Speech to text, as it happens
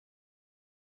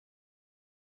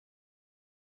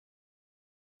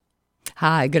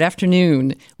Hi, good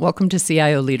afternoon. Welcome to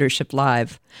CIO Leadership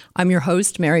Live. I'm your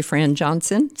host, Mary Fran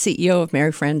Johnson, CEO of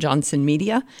Mary Fran Johnson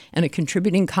Media, and a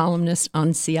contributing columnist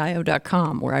on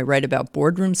CIO.com, where I write about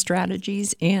boardroom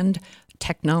strategies and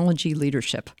technology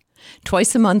leadership.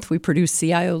 Twice a month, we produce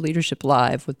CIO Leadership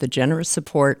Live with the generous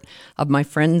support of my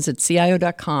friends at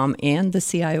CIO.com and the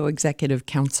CIO Executive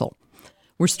Council.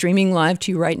 We're streaming live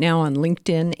to you right now on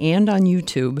LinkedIn and on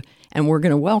YouTube, and we're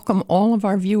going to welcome all of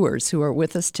our viewers who are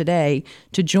with us today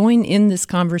to join in this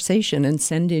conversation and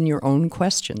send in your own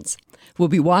questions. We'll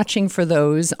be watching for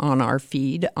those on our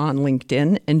feed on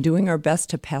LinkedIn and doing our best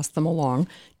to pass them along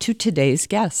to today's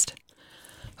guest,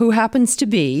 who happens to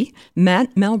be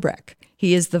Matt Melbrecht.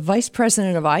 He is the Vice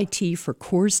President of IT for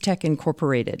Coors Tech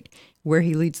Incorporated, where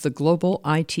he leads the global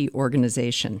IT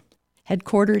organization.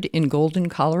 Headquartered in Golden,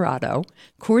 Colorado,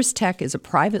 Coors Tech is a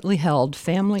privately held,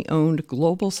 family-owned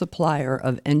global supplier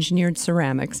of engineered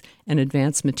ceramics and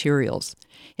advanced materials.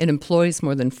 It employs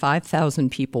more than 5,000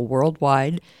 people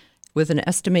worldwide with an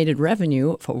estimated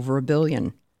revenue of over $1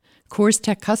 billion. Coors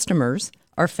Tech customers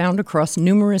are found across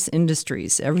numerous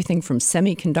industries, everything from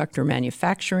semiconductor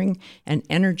manufacturing and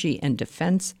energy and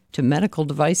defense to medical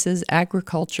devices,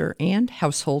 agriculture, and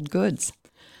household goods.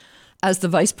 As the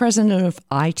Vice President of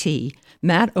IT,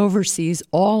 Matt oversees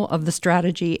all of the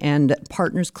strategy and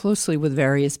partners closely with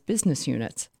various business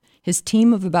units. His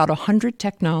team of about 100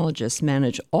 technologists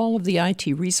manage all of the IT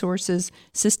resources,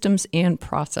 systems, and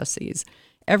processes,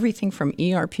 everything from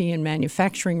ERP and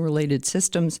manufacturing-related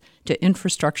systems to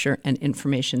infrastructure and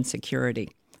information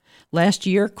security. Last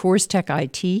year, Coors Tech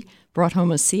IT brought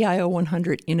home a CIO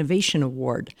 100 Innovation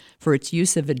Award for its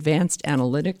use of advanced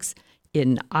analytics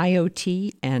in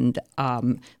IoT and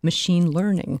machine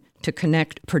learning to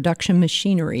connect production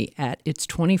machinery at its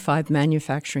 25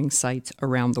 manufacturing sites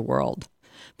around the world.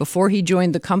 Before he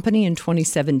joined the company in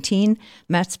 2017,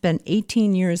 Matt spent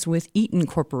 18 years with Eaton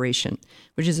Corporation,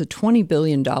 which is a $20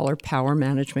 billion power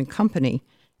management company,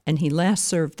 and he last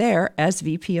served there as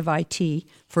VP of IT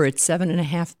for its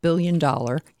 $7.5 billion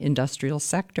industrial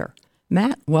sector.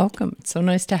 Matt, welcome. It's so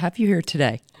nice to have you here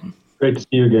today. Great to see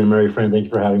you again, Mary Fran. Thank you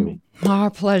for having me.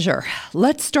 Our pleasure.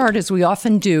 Let's start, as we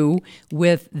often do,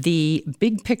 with the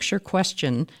big picture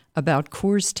question about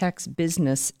Coors Tech's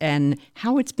business and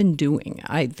how it's been doing.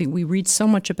 I think we read so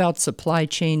much about supply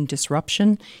chain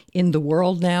disruption in the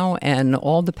world now and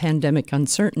all the pandemic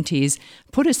uncertainties.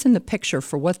 Put us in the picture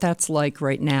for what that's like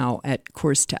right now at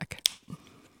Coors Tech.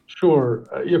 Sure.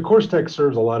 Coors Tech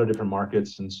serves a lot of different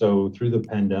markets. And so through the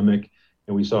pandemic,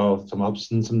 we saw some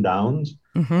ups and some downs.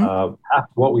 Half of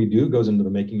what we do goes into the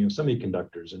making of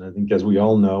semiconductors. And I think, as we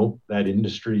all know, that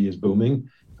industry is booming.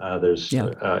 There's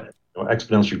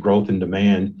exponential growth in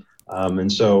demand.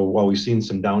 And so while we've seen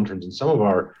some downturns in some of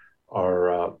our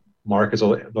markets,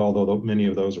 although many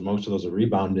of those or most of those have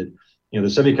rebounded, the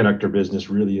semiconductor business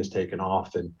really has taken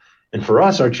off. And for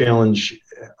us, our challenge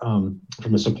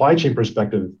from a supply chain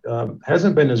perspective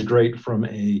hasn't been as great from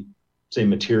a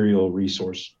material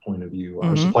resource point of view.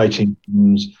 Our supply chain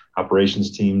teams,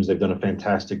 operations teams, they've done a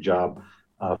fantastic job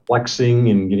flexing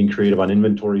and getting creative on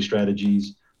inventory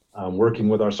strategies, working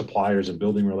with our suppliers and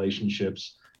building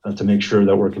relationships to make sure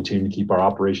that we're continuing to keep our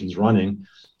operations running.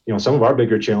 Some of our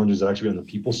bigger challenges are actually on the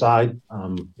people side,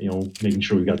 making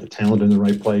sure we've got the talent in the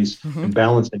right place and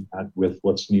balancing that with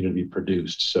what's needed to be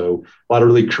produced. So a lot of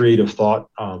really creative thought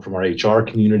from our HR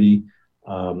community,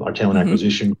 our talent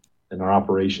acquisition and our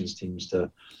operations teams to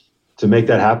make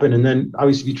that happen. And then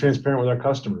obviously be transparent with our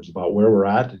customers about where we're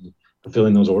at and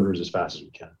fulfilling those orders as fast as we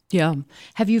can. Yeah.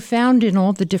 Have you found in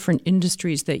all the different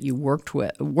industries that you work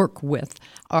with,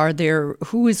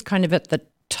 who is kind of at the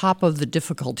top of the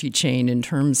difficulty chain in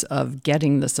terms of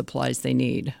getting the supplies they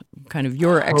need? Kind of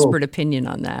your expert opinion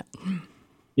on that.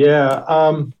 Yeah.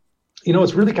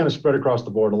 It's really kind of spread across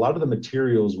the board. A lot of the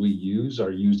materials we use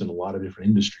are used in a lot of different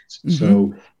industries.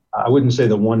 So I wouldn't say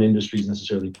that one industry is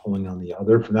necessarily pulling on the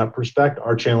other from that perspective.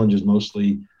 Our challenge is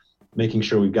mostly making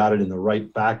sure we've got it in the right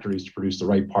factories to produce the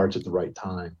right parts at the right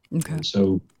time. Okay. And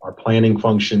so our planning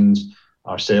functions,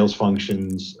 our sales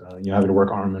functions, having to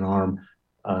work arm in arm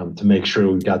to make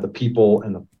sure we've got the people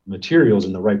and the materials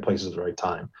in the right places at the right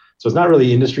time. So it's not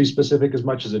really industry specific as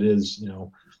much as it is,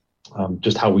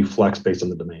 just how we flex based on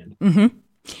the demand.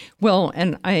 Well,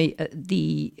 and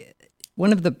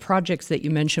one of the projects that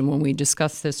you mentioned when we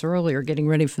discussed this earlier, getting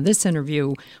ready for this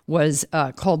interview, was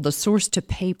called the Source to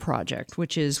Pay Project,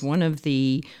 which is one of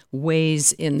the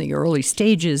ways in the early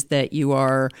stages that you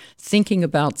are thinking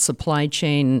about supply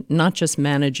chain, not just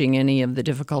managing any of the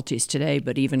difficulties today,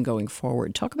 but even going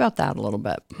forward. Talk about that a little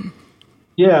bit.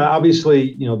 Yeah,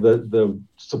 obviously, the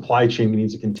supply chain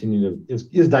needs to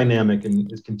is dynamic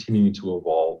and is continuing to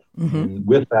evolve. Mm-hmm. And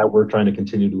with that, we're trying to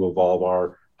continue to evolve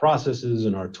our processes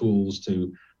and our tools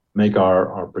to make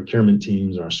our procurement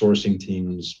teams, our sourcing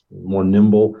teams more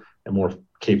nimble and more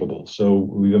capable. So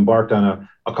we've embarked on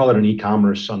I'll call it an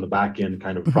e-commerce on the back end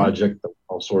kind of project that we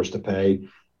call Source to Pay.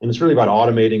 And it's really about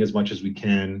automating as much as we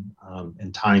can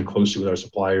and tying closely with our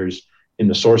suppliers in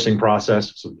the sourcing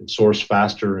process so we can source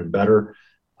faster and better.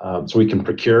 So we can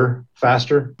procure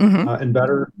faster and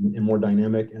better and more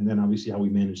dynamic. And then obviously how we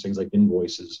manage things like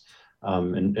invoices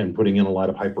and putting in a lot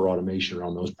of hyper automation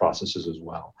around those processes as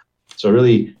well. So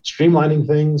really streamlining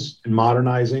things and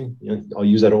modernizing, I'll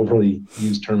use that overly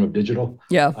used term of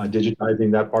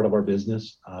digitizing that part of our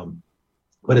business.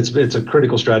 But it's a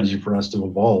critical strategy for us to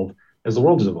evolve as the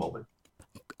world is evolving.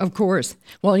 Of course.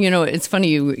 Well, it's funny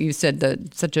you said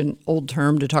that such an old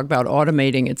term to talk about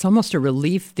automating. It's almost a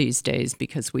relief these days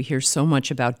because we hear so much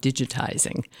about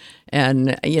digitizing.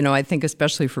 And, I think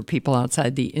especially for people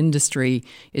outside the industry,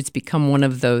 it's become one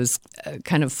of those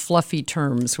kind of fluffy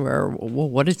terms where, well,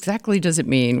 what exactly does it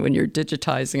mean when you're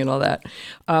digitizing and all that?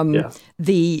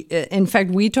 In fact,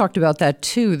 we talked about that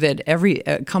too, that every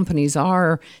companies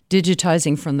are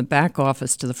digitizing from the back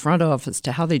office to the front office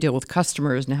to how they deal with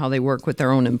customers and how they work with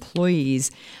their own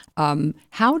employees.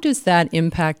 How does that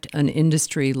impact an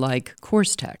industry like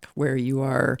CourseTech, where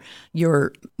you're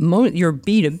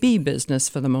B2B business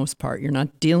for the most part? You're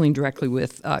not dealing directly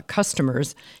with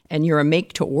customers, and you're a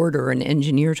make-to-order, an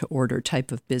engineer-to-order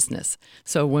type of business.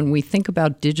 So when we think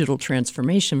about digital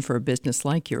transformation for a business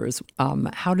like yours,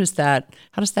 how does that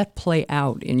play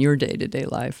out in your day-to-day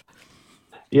life?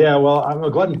 Yeah, well, I'm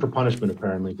a glutton for punishment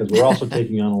apparently, because we're also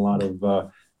taking on a lot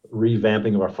of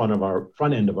revamping of our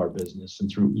front end of our business and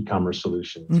through e-commerce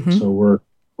solutions. And so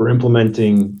we're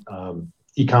implementing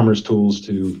e-commerce tools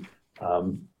to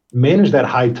manage that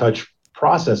high touch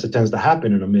process that tends to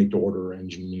happen in a make to order,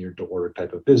 engineer to order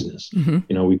type of business.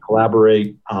 We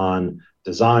collaborate on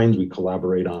designs, we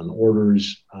collaborate on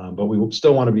orders, but we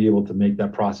still want to be able to make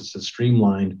that process as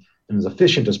streamlined and as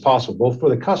efficient as possible, both for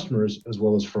the customers as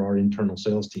well as for our internal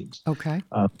sales teams. Okay.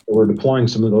 We're deploying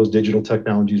some of those digital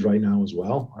technologies right now as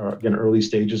well, again, early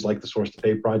stages like the Source to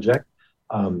Pay project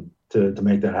to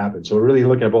make that happen. So we're really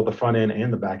looking at both the front end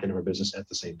and the back end of our business at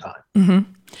the same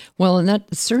time. Well, and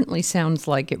that certainly sounds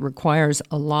like it requires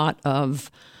a lot of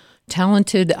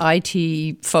talented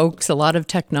IT folks, a lot of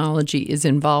technology is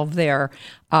involved there.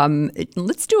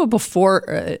 Let's do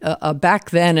a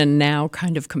back then and now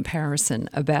kind of comparison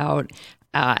about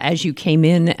as you came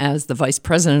in as the vice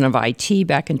president of IT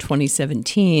back in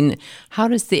 2017. How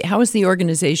has the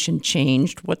organization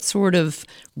changed? What sort of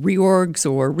reorgs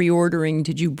or reordering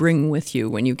did you bring with you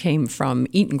when you came from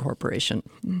Eaton Corporation?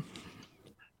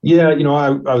 Yeah, I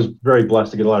was very blessed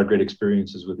to get a lot of great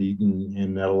experiences with Eaton,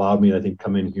 and that allowed me, I think,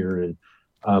 come in here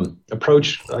and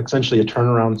approach essentially a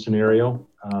turnaround scenario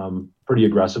pretty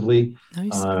aggressively.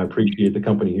 Nice. I appreciate the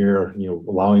company here,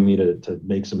 allowing me to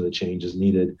make some of the changes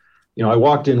needed. I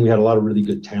walked in, we had a lot of really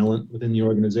good talent within the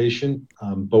organization,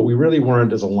 but we really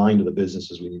weren't as aligned to the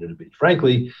business as we needed to be.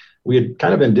 Frankly, we had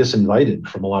kind of been disinvited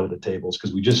from a lot of the tables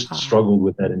because we just struggled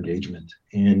with that engagement,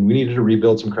 and we needed to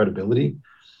rebuild some credibility.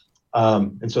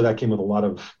 And so that came with a lot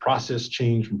of process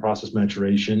change and process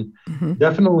maturation.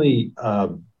 Definitely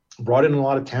brought in a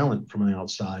lot of talent from the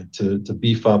outside to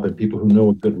beef up and people who know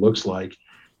what good looks like.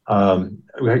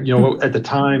 At the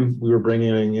time we were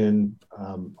bringing in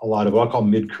a lot of what I call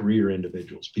mid-career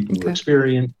individuals, people who were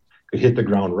experienced, could hit the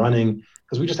ground running,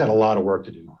 because we just had a lot of work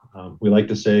to do. We like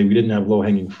to say we didn't have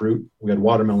low-hanging fruit. We had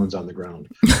watermelons on the ground.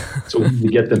 So we need to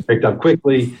get them picked up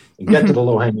quickly and get to the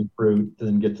low-hanging fruit, and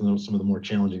then get to some of the more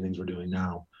challenging things we're doing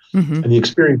now. And the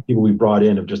experienced people we brought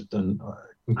in have just done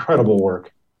incredible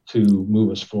work to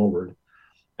move us forward.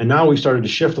 And now we started to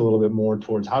shift a little bit more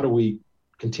towards how do we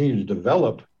continue to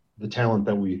develop the talent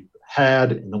that we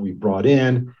had and that we brought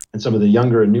in, and some of the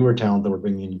younger and newer talent that we're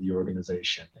bringing into the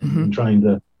organization, and trying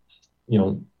to,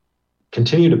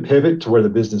 continue to pivot to where the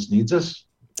business needs us.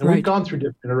 And we've gone through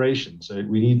different iterations.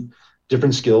 We need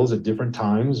different skills at different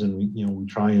times, and we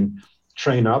try and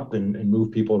train up and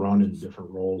move people around in different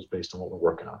roles based on what we're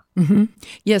working on.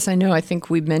 Yes, I know. I think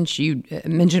you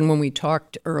mentioned when we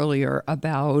talked earlier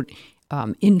about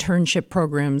internship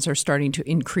programs are starting to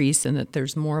increase, and that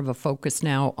there's more of a focus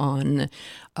now on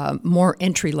more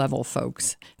entry-level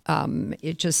folks.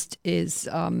 It just is.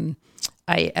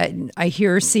 I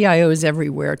hear CIOs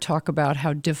everywhere talk about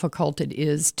how difficult it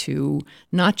is to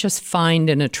not just find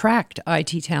and attract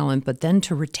IT talent, but then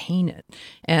to retain it.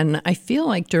 And I feel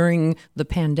like during the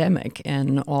pandemic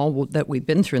and all that we've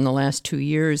been through in the last 2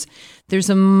 years, there's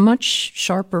a much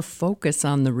sharper focus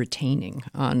on the retaining,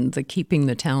 on the keeping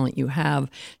the talent you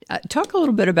have. Talk a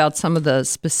little bit about some of the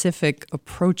specific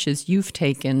approaches you've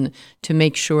taken to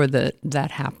make sure that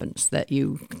that happens, that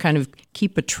you kind of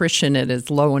keep attrition at as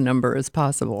low a number as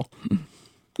possible.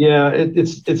 Yeah,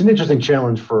 it's an interesting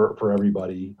challenge for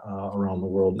everybody around the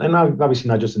world, and obviously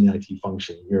not just in the IT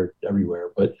function, here everywhere.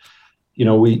 But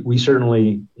we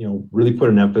certainly really put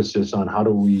an emphasis on how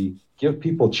do we give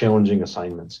people challenging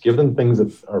assignments, give them things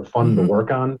that are fun to work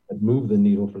on, and move the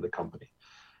needle for the company.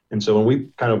 And so when we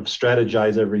kind of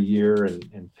strategize every year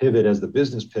and pivot as the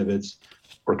business pivots,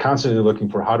 we're constantly looking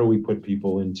for how do we put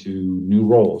people into new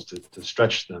roles to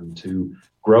stretch them, to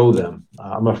grow them.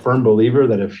 I'm a firm believer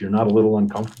that if you're not a little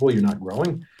uncomfortable, you're not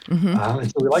growing. And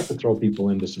so we like to throw people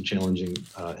into some challenging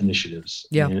initiatives.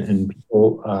 Yeah. And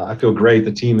people, I feel great.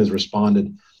 The team has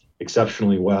responded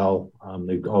exceptionally well.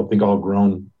 They've all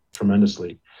grown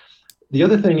tremendously. The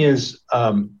other thing is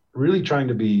really trying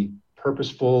to be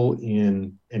purposeful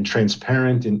and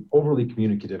transparent and overly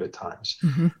communicative at times.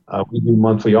 We do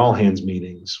monthly all hands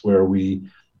meetings where we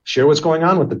share what's going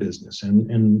on with the business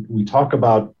and we talk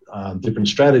about different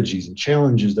strategies and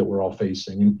challenges that we're all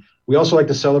facing. And we also like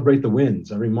to celebrate the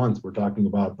wins. Every month we're talking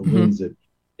about the wins that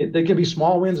they can be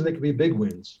small wins and they can be big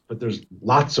wins, but there's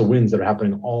lots of wins that are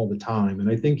happening all the time. And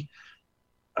I think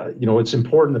it's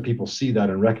important that people see that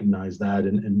and recognize that,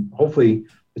 and hopefully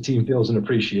the team feels an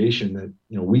appreciation that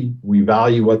we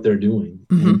value what they're doing.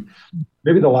 And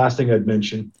maybe the last thing I'd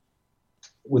mention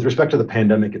with respect to the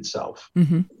pandemic itself,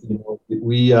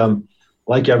 we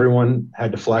like everyone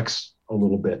had to flex a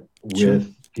little bit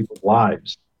with people's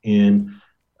lives. And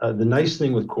the nice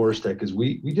thing with CoorsTek is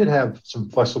we did have some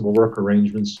flexible work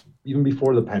arrangements even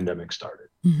before the pandemic started.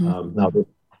 Now they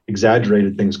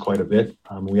exaggerated things quite a bit.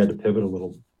 We had to pivot a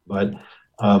little, but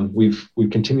we've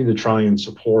continued to try and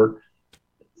support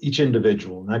each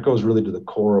individual, and that goes really to the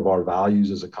core of our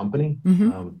values as a company.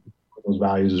 Those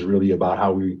values is really about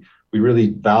how we really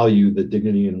value the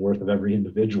dignity and worth of every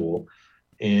individual,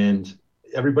 and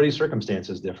everybody's circumstance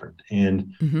is different.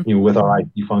 And with our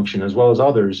IT function as well as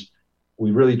others, we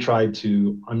really try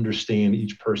to understand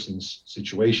each person's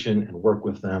situation and work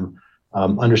with them,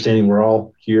 understanding we're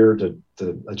all here to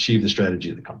achieve the strategy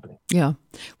of the company. Yeah.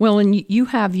 Well, and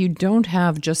you don't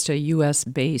have just a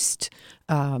U.S.-based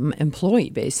employee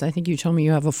base. I think you told me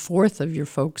you have a fourth of your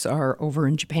folks are over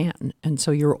in Japan. And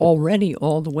so you're already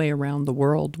all the way around the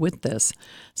world with this.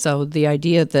 So the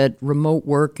idea that remote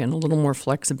work and a little more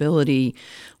flexibility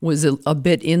was a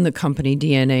bit in the company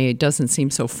DNA doesn't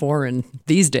seem so foreign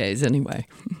these days anyway.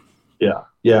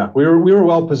 Yeah. We were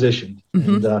well positioned.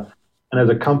 And as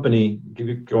a company,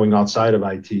 going outside of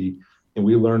IT, and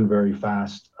we learned very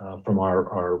fast from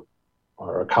our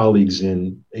colleagues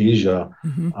in Asia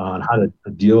on how to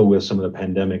deal with some of the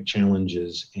pandemic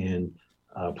challenges and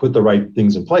put the right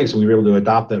things in place. And we were able to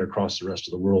adopt that across the rest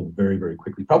of the world very, very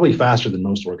quickly, probably faster than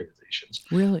most organizations.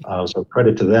 Really? So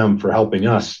credit to them for helping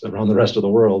us around the rest of the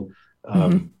world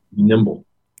be nimble.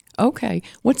 Okay.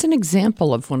 What's an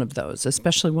example of one of those,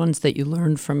 especially ones that you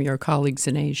learned from your colleagues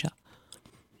in Asia?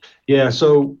 Yeah,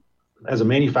 so as a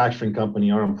manufacturing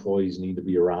company, our employees need to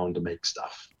be around to make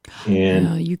stuff.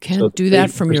 And you can't do that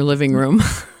from your living room.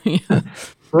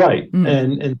 Right.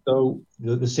 And so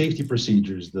the safety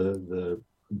procedures, the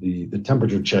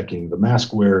temperature checking, the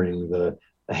mask wearing, the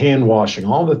hand washing,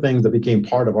 all the things that became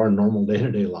part of our normal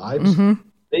day-to-day lives,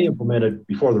 they implemented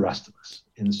before the rest of us.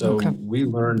 And so we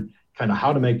learned kind of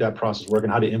how to make that process work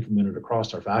and how to implement it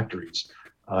across our factories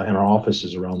and our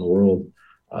offices around the world.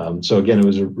 So again, it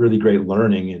was a really great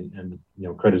learning and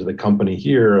credit to the company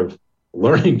here of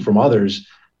learning from others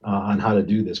on how to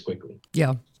do this quickly.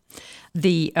 Yeah.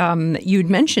 You'd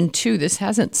mentioned too, this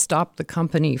hasn't stopped the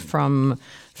company from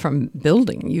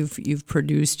building. You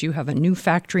have a new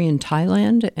factory in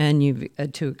Thailand, and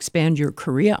you've to expand your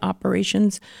Korea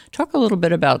operations. Talk a little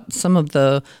bit about some of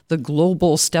the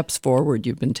global steps forward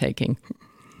you've been taking.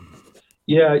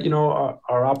 Yeah,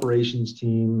 our operations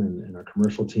team and our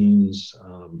commercial teams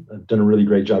have done a really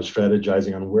great job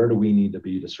strategizing on where do we need to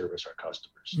be to service our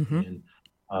customers. And,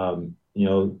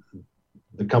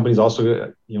 the company's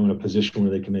also, in a position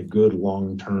where they can make good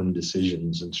long-term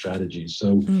decisions and strategies.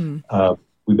 So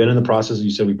we've been in the process, as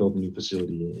you said, we built a new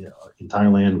facility in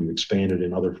Thailand. We've expanded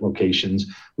in other locations.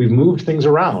 We've moved things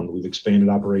around. We've expanded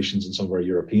operations in some of our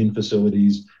European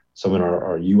facilities, some in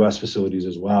our U.S. facilities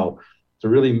as well, to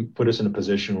really put us in a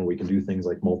position where we can do things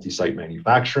like multi-site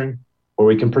manufacturing, where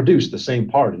we can produce the same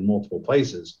part in multiple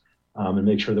places and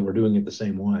make sure that we're doing it the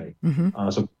same way.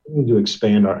 So we need to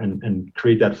expand and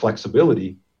create that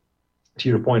flexibility. To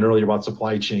your point earlier about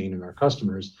supply chain and our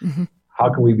customers, how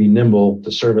can we be nimble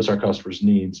to service our customers'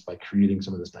 needs by creating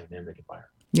some of this dynamic environment?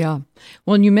 Yeah.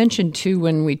 Well, and you mentioned too,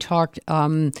 when we talked,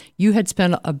 you had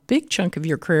spent a big chunk of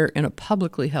your career in a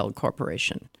publicly held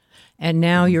corporation. And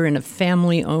now you're in a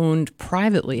family-owned,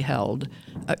 privately held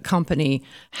company.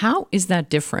 How is that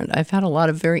different? I've had a lot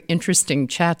of very interesting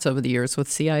chats over the years with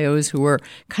CIOs who are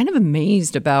kind of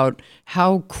amazed about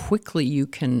how quickly you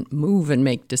can move and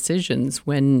make decisions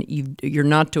when you're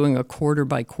not doing a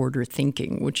quarter-by-quarter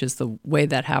thinking, which is the way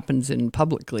that happens in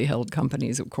publicly held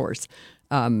companies, of course.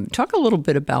 Talk a little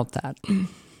bit about that.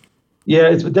 Yeah,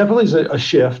 it's definitely a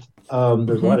shift.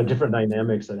 There's a lot of different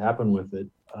dynamics that happen with it.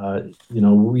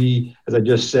 We, as I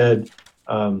just said,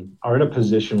 are in a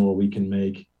position where we can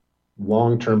make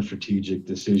long-term strategic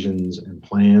decisions and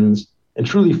plans and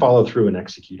truly follow through and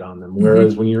execute on them.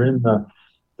 Whereas when you're in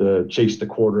the chase the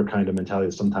quarter kind of mentality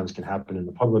that sometimes can happen in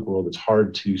the public world, it's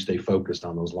hard to stay focused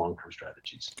on those long-term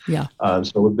strategies. Yeah.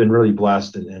 So we've been really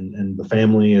blessed, and the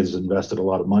family has invested a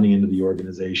lot of money into the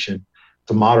organization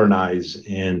to modernize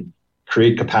and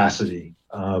create capacity.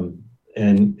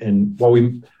 And while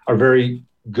we are very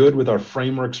good with our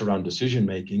frameworks around decision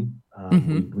making,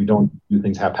 we don't do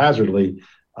things haphazardly.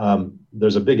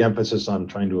 There's a big emphasis on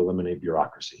trying to eliminate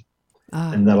bureaucracy,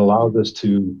 and that allows us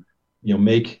to,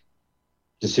 make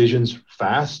decisions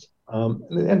fast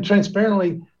and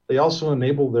transparently. They also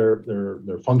enable their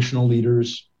functional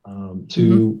leaders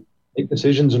to make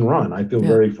decisions and run. I feel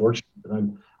very fortunate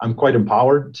that I'm quite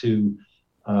empowered to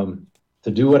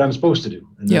do what I'm supposed to do,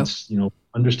 and that's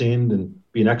understand and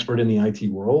be an expert in the IT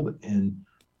world and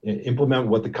implement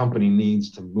what the company needs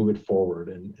to move it forward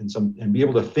and be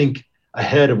able to think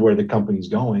ahead of where the company's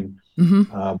going,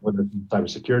 whether it's in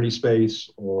cybersecurity space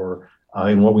or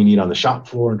in what we need on the shop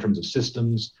floor in terms of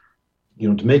systems,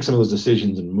 to make some of those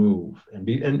decisions and move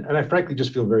and I frankly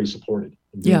just feel very supported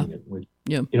in doing it, which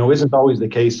isn't always the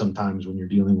case sometimes when you're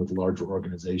dealing with larger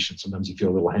organizations. Sometimes you feel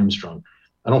a little hamstrung.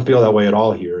 I don't feel that way at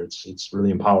all here. It's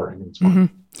really empowering. It's fun.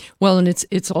 Well, and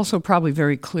it's also probably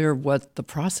very clear what the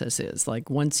process is. Like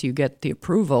once you get the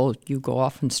approval, you go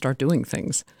off and start doing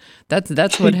things. That's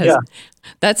what has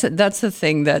that's the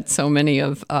thing that so many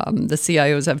of the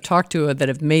CIOs I've talked to that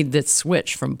have made this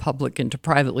switch from public into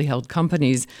privately held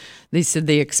companies. They said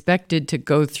they expected to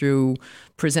go through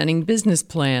presenting business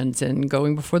plans and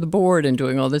going before the board and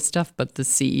doing all this stuff, but the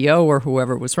CEO or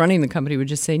whoever was running the company would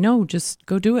just say, "No, just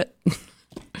go do it."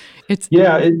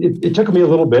 It took me a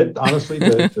little bit, honestly.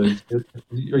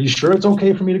 Are you sure it's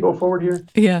okay for me to go forward here?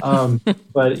 Yeah.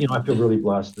 But I feel really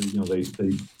blessed that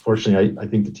they fortunately I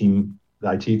think the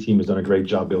IT team has done a great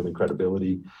job building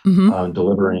credibility,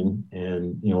 delivering,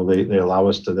 and they allow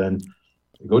us to then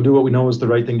go do what we know is the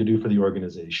right thing to do for the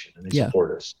organization, and they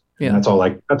support us. And that's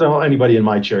all anybody in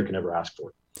my chair can ever ask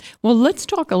for. Well, let's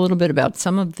talk a little bit about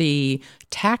some of the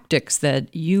tactics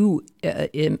that you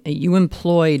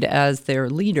employed as their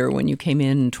leader when you came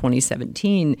in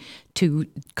 2017 to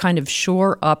kind of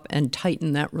shore up and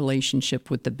tighten that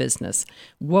relationship with the business.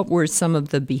 What were some of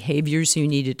the behaviors you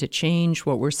needed to change?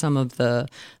 What were some of the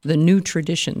new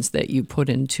traditions that you put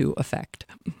into effect?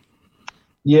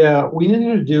 Yeah, we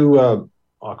needed to do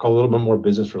I'll call a little bit more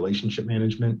business relationship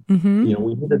management. We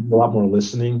needed to do a lot more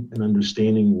listening and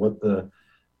understanding what the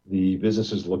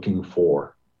business is looking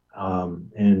for,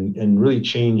 and really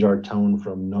change our tone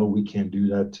from no, we can't do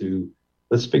that, to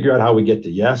let's figure out how we get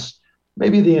to yes.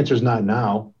 Maybe the answer is not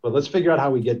now, but let's figure out how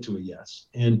we get to a yes.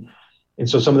 And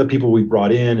so some of the people we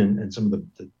brought in and some of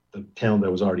the talent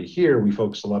that was already here, we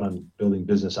focused a lot on building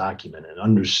business acumen and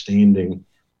understanding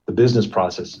the business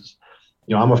processes.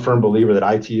 I'm a firm believer that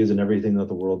IT isn't everything that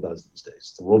the world does these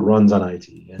days. The world runs on IT,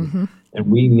 and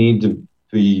we need to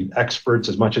be experts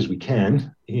as much as we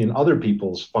can in other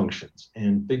people's functions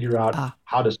and figure out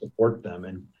how to support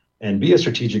them and be a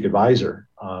strategic advisor.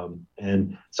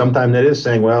 And sometimes that is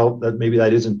saying, well, maybe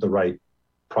that isn't the right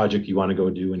project you want to go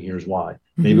do, and here's why.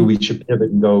 Maybe we should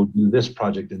pivot and go do this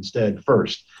project instead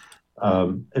first.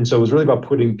 And so it was really about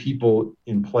putting people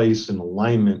in place in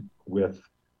alignment with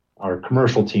our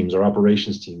commercial teams, our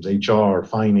operations teams, HR,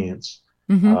 finance,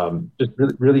 just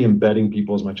really embedding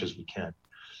people as much as we can.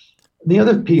 The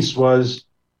other piece was,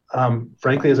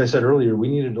 frankly, as I said earlier, we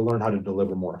needed to learn how to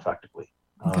deliver more effectively.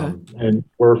 And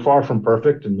we're far from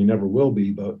perfect, and we never will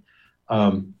be, but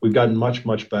we've gotten much,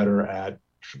 much better at,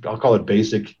 I'll call it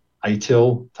basic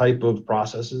ITIL type of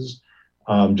processes,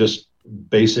 just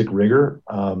basic rigor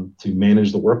to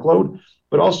manage the workload,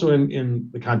 but also in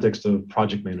the context of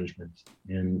project management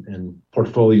and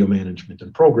portfolio management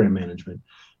and program management.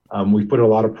 We've put a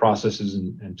lot of processes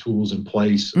and tools in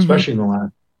place, especially in the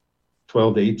last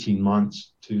 12 to 18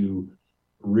 months, to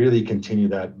really continue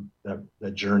that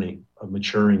journey of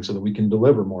maturing so that we can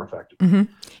deliver more effectively. Mm-hmm.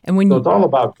 And so it's all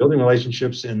about building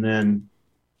relationships and then,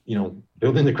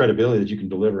 building the credibility that you can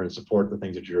deliver and support the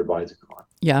things that you're advising them on.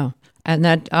 Yeah. And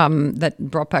that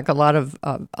brought back a lot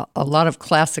of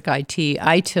classic IT,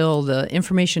 ITIL, the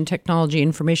Information Technology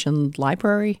Information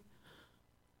Library.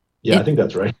 Yeah, I think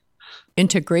that's right.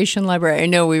 Integration Library. I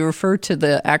know we refer to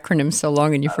the acronym so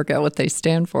long and you forget what they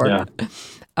stand for. Yeah.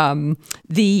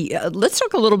 Let's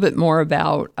talk a little bit more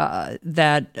about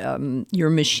your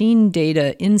Machine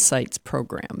Data Insights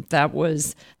program. That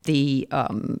was the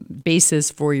basis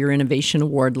for your Innovation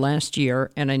Award last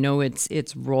year, and I know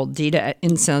it's rolled. Data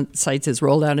Insights is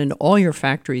rolled out in all your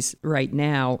factories right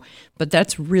now, but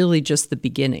that's really just the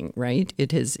beginning, right?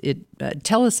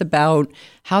 Tell us about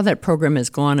how that program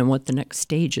has gone and what the next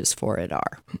stages for it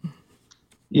are.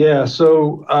 Yeah.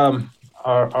 So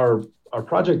our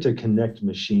project to connect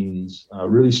machines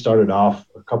really started off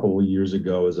a couple of years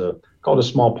ago called a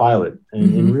small pilot.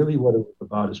 And really what it was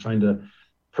about is trying to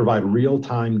provide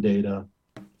real-time data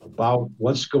about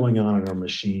what's going on in our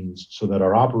machines so that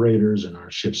our operators and our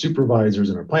shift supervisors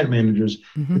and our plant managers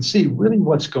can see really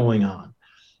what's going on.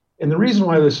 And the reason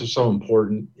why this is so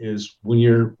important is when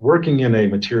you're working in a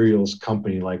materials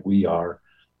company like we are,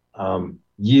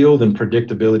 yield and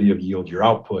predictability of yield, your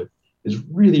output, is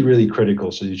really, really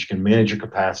critical so that you can manage your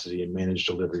capacity and manage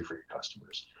delivery for your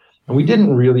customers. And we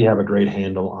didn't really have a great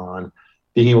handle on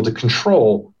being able to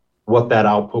control what that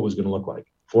output was going to look like.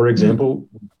 For example,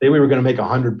 say we were going to make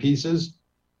 100 pieces,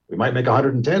 we might make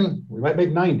 110, we might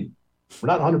make 90. We're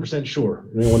not 100% sure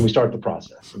when we start the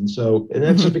process. And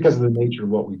that's just because of the nature of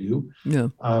what we do. Yeah.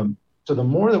 So the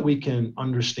more that we can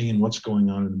understand what's going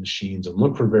on in the machines and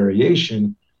look for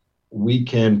variation, we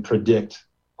can predict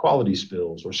quality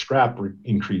spills or scrap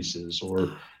increases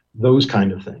or those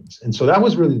kind of things. And so that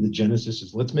was really the genesis,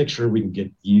 is let's make sure we can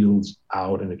get yields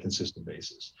out on a consistent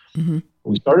basis.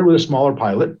 We started with a smaller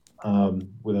pilot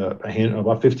with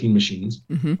about 15 machines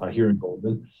here in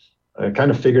Goldman. Kind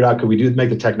of figured out, could we make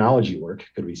the technology work?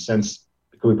 Could we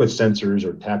put sensors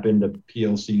or tap into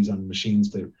PLCs on machines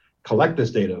to collect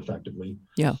this data effectively?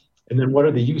 Yeah. And then what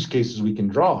are the use cases we can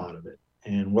draw out of it?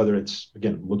 And whether it's,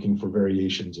 again, looking for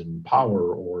variations in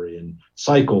power or in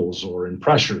cycles or in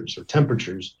pressures or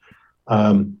temperatures,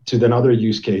 to then other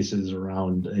use cases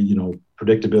around,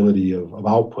 predictability of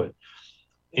output.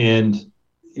 And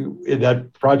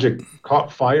that project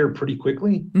caught fire pretty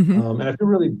quickly. And I feel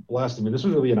really blessed. I mean, this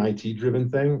was really an IT-driven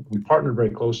thing. We partnered very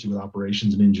closely with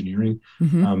operations and engineering,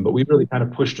 but we really kind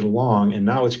of pushed it along. And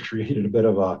now it's created a bit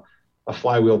of a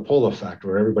flywheel pull effect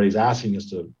where everybody's asking us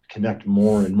to connect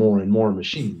more and more and more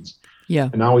machines. Yeah.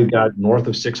 And now we've got north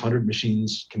of 600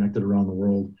 machines connected around the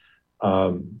world,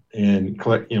 and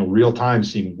collect, real time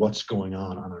seeing what's going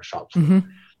on our shop floor.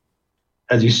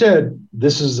 As you said,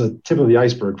 this is a tip of the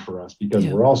iceberg for us because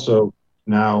we're also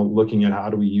now looking at how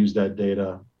do we use that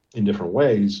data in different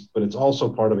ways, but it's also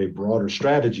part of a broader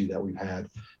strategy that we've had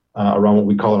around what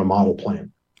we call a model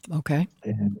plan. Okay.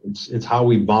 And it's how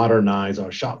we modernize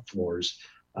our shop floors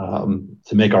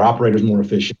to make our operators more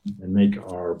efficient and make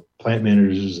our plant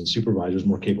managers and supervisors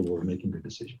more capable of making good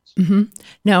decisions.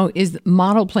 Now, is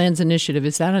Model Plans Initiative,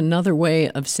 is that another way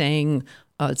of saying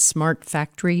smart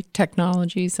factory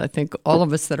technologies? I think all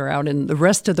of us that are out in the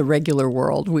rest of the regular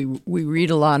world, we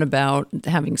read a lot about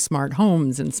having smart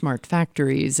homes and smart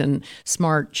factories and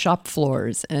smart shop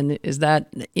floors. And is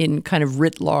that in kind of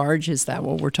writ large? Is that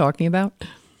what we're talking about?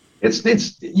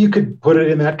 It's you could put it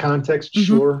in that context,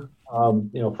 sure.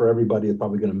 For everybody, it's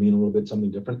probably going to mean a little bit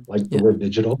something different, like the word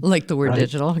digital. Like the word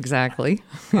digital, exactly.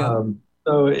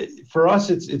 For us,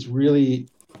 it's really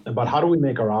about how do we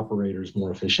make our operators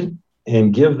more efficient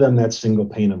and give them that single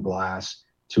pane of glass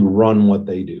to run what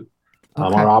they do.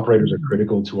 Our operators are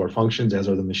critical to our functions, as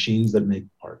are the machines that make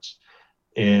parts.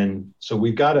 And so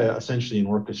we've got essentially an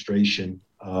orchestration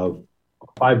of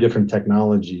 5 different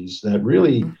technologies that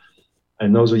really,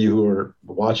 and those of you who are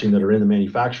watching that are in the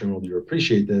manufacturing world, you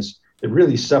appreciate this, it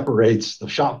really separates the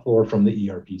shop floor from the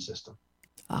ERP system.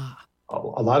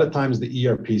 A lot of times the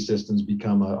ERP systems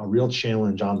become a real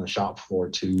challenge on the shop floor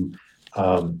to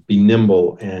be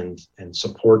nimble and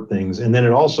support things. And then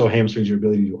it also hamstrings your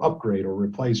ability to upgrade or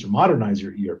replace or modernize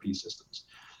your ERP systems.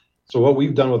 So what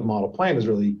we've done with Model Plan is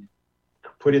really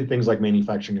put in things like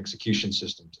manufacturing execution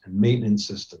systems and maintenance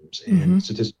systems and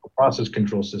statistical process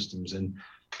control systems and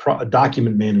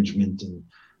document management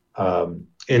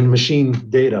and machine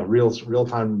data,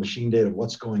 real-time machine data of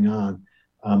what's going on,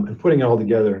 and putting it all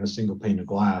together in a single pane of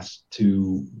glass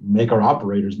to make our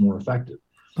operators more effective.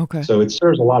 Okay. So it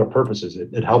serves a lot of purposes.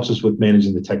 It helps us with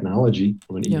managing the technology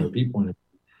from an ERP point of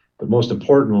view, but most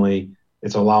importantly,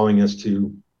 it's allowing us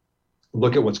to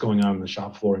look at what's going on the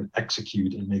shop floor and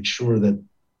execute and make sure that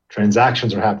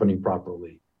transactions are happening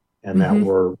properly and that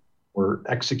we're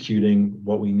executing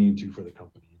what we need to for the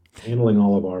company, handling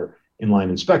all of our inline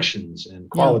inspections and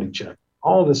quality check,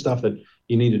 all of the stuff that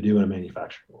you need to do in a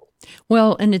manufacturing world.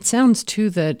 Well, and it sounds too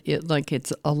that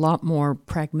it's a lot more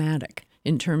pragmatic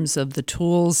in terms of the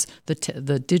tools,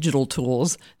 the digital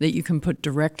tools that you can put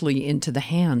directly into the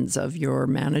hands of your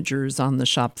managers on the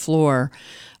shop floor.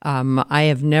 I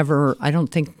don't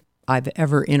think I've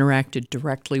ever interacted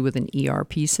directly with an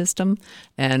ERP system,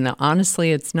 and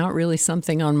honestly, it's not really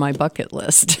something on my bucket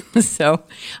list. So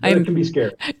it can be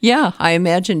scary. Yeah, I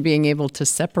imagine being able to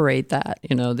separate that,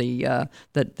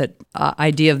 that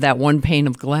idea of that one pane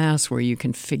of glass where you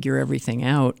can figure everything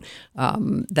out.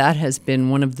 That has been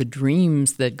one of the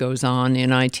dreams that goes on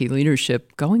in IT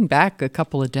leadership going back a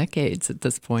couple of decades at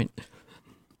this point.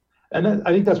 And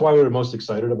I think that's why we were most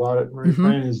excited about it, Marie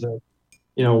Fran, is that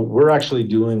we're actually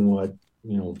doing what,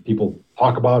 people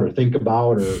talk about or think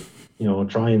about or,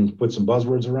 try and put some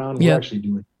buzzwords around. We're actually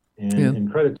doing it.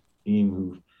 And credit to the team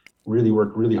who've really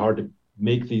worked really hard to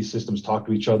make these systems talk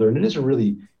to each other. And it is a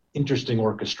really interesting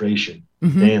orchestration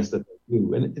dance that they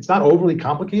do. And it's not overly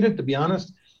complicated, to be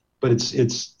honest, but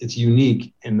it's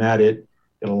unique in that it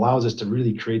allows us to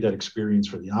really create that experience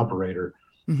for the operator.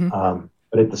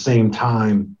 But at the same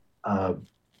time,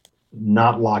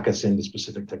 not lock us into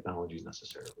specific technologies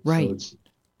necessarily. Right. So it's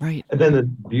right. And then the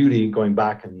beauty, going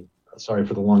back, and sorry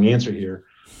for the long answer here,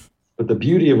 but the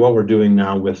beauty of what we're doing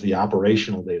now with the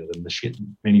operational data, the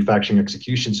machine manufacturing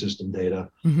execution system data,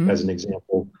 as an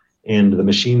example, and the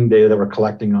machine data that we're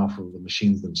collecting off of the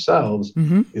machines themselves,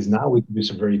 is now we can do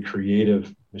some very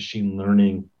creative machine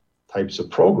learning types of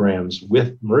programs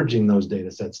with merging those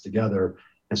data sets together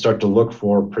and start to look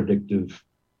for predictive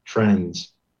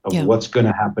trends of what's going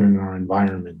to happen in our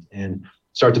environment and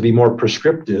start to be more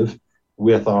prescriptive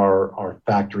with our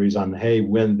factories on, hey,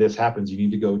 when this happens, you need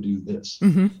to go do this.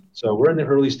 So we're in the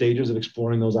early stages of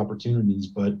exploring those opportunities,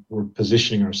 but we're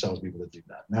positioning ourselves to be able to do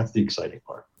that. And that's the exciting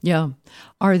part. Yeah.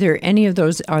 Are there any of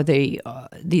those,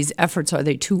 these efforts, are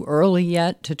they too early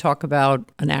yet to talk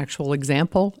about an actual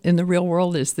example in the real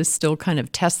world? Is this still kind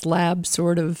of test lab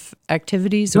sort of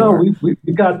activities? No,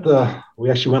 we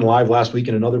actually went live last week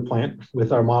in another plant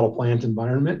with our model plant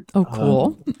environment. Oh,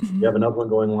 cool. We have another one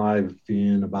going live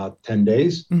in about 10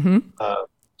 days.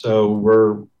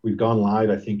 So we've gone live,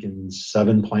 I think, in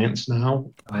 7 plants now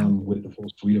with the full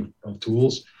suite of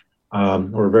tools.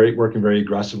 We're working very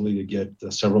aggressively to get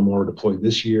several more deployed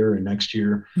this year and next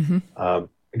year.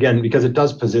 Again, because it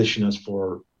does position us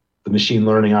for the machine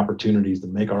learning opportunities to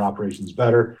make our operations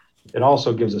better. It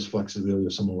also gives us flexibility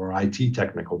with some of our IT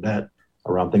technical debt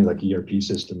around things like ERP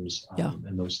systems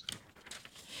and those.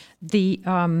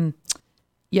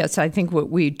 Yes, I think what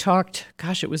we talked,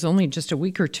 it was only just a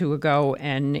week or two ago,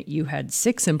 and you had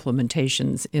 6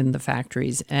 implementations in the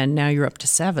factories, and now you're up to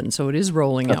 7. So it is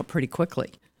rolling out pretty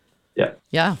quickly. Yeah.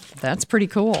 Yeah, that's pretty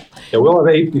cool. Yeah, we'll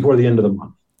have 8 before the end of the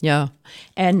month. Yeah.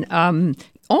 And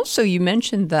also, you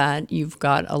mentioned that you've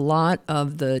got a lot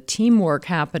of the teamwork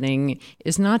happening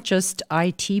is not just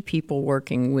IT people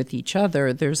working with each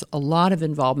other. There's a lot of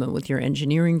involvement with your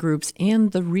engineering groups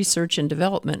and the research and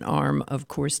development arm of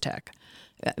CoorsTek.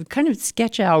 Kind of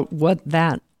sketch out what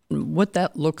that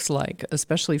looks like,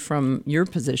 especially from your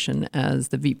position as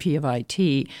the VP of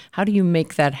IT. How do you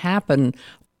make that happen?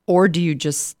 Or do you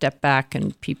just step back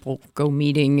and people go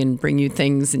meeting and bring you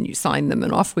things and you sign them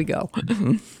and off we go?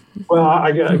 Well,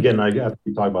 I got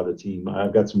to talk about the team.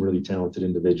 I've got some really talented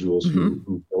individuals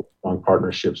who built strong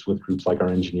partnerships with groups like our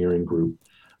engineering group.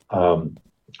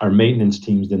 Our maintenance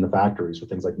teams in the factories with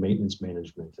things like maintenance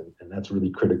management, and that's really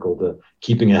critical to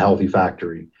keeping a healthy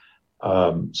factory.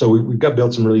 So we've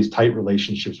built some really tight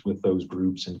relationships with those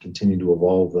groups and continue to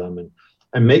evolve them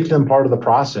and make them part of the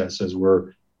process as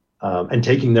we're and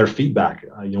taking their feedback.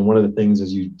 One of the things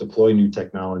as you deploy new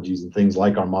technologies and things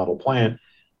like our model plant,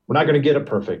 we're not going to get it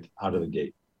perfect out of the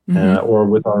gate. Or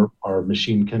with our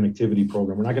machine connectivity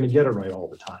program, we're not going to get it right all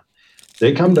the time.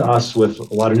 They come to us with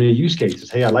a lot of new use cases.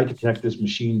 Hey, I'd like to connect this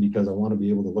machine because I want to be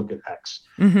able to look at X,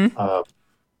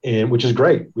 and which is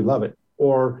great. We love it.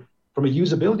 Or from a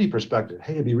usability perspective,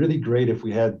 hey, it'd be really great if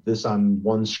we had this on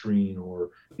one screen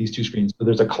or these 2 screens. So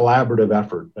there's a collaborative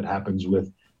effort that happens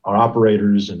with our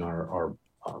operators and our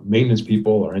maintenance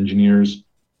people, our engineers,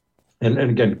 and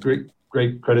again,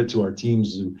 great credit to our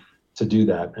teams to do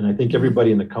that. And I think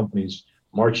everybody in the company's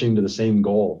marching to the same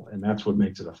goal, and that's what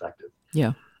makes it effective.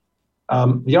 Yeah.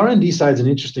 The R&D side is an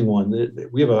interesting one.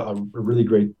 We have a really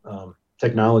great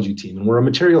technology team, and we're a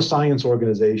material science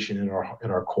organization in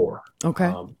our core.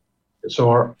 Okay.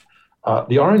 So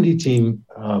The R&D team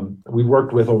we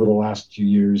worked with over the last few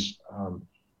years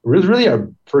was really our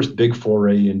first big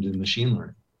foray into machine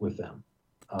learning with them.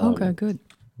 Okay, good.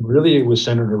 Really, it was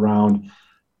centered around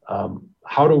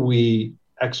how do we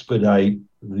expedite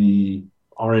the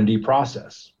R&D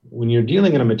process. When you're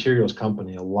dealing in a materials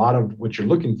company, a lot of what you're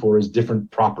looking for is different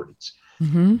properties.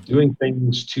 Doing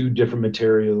things to different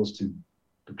materials to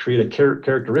create a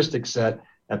characteristic set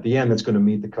at the end that's going to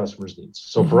meet the customer's needs.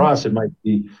 So for us, it might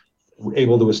be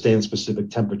able to withstand specific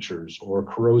temperatures or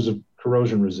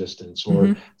corrosion resistance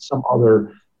or some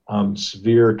other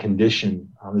severe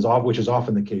condition, which is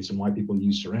often the case and why people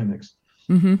use ceramics.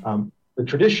 But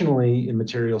traditionally in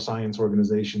material science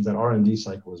organizations, that R&D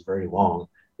cycle is very long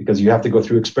because you have to go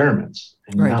through experiments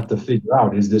and you have to figure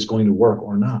out, is this going to work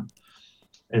or not?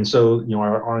 And so,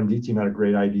 our R&D team had a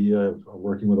great idea of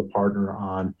working with a partner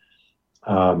on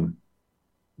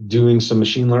doing some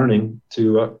machine learning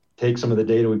to take some of the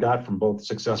data we got from both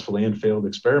successful and failed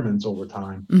experiments over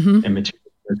time and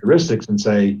material characteristics and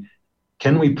say,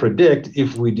 can we predict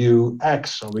if we do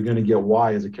X, are we going to get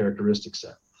Y as a characteristic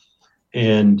set?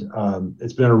 And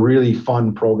it's been a really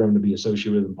fun program to be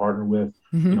associated with and partner with.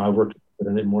 I've worked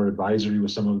more advisory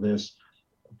with some of this.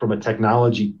 From a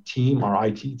technology team, our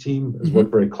IT team has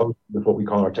worked very closely with what we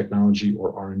call our technology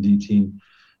or R&D team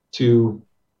to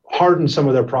harden some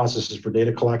of their processes for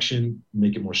data collection,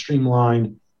 make it more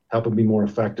streamlined, help it be more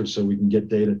effective so we can get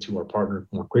data to our partner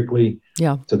more quickly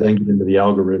to then get into the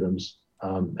algorithms.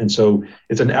 And so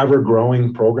it's an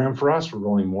ever-growing program for us. We're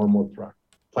rolling more and more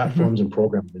platforms and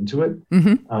programs into it.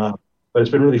 But it's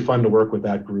been really fun to work with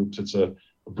that group. It's a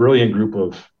brilliant group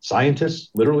of scientists,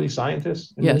 literally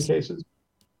scientists in many cases,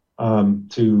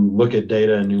 to look at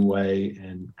data a new way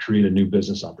and create a new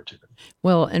business opportunity.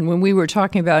 Well, and when we were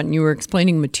talking about and you were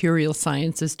explaining material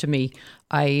sciences to me,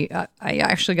 I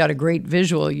actually got a great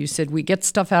visual. You said we get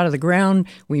stuff out of the ground,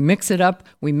 we mix it up,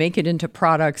 we make it into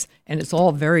products, and it's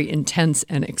all very intense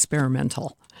and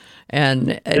experimental.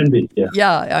 And I mean,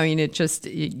 it just,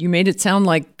 you made it sound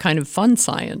like kind of fun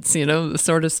science, the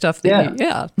sort of stuff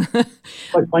that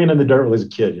like playing in the dirt as a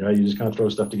kid, you just kind of throw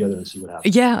stuff together and see what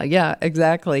happens. Yeah,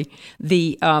 exactly.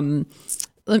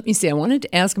 Let me see, I wanted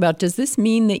to ask about, does this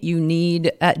mean that you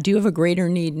need, do you have a greater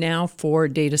need now for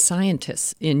data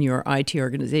scientists in your IT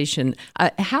organization?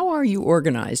 How are you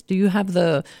organized? Do you have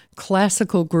the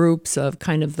classical groups of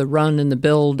kind of the run and the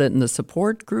build and the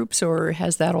support groups, or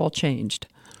has that all changed?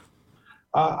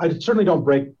 I certainly don't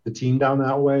break the team down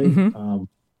that way.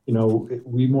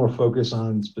 We more focus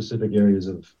on specific areas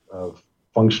of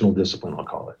functional discipline, I'll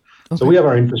call it. Okay. So we have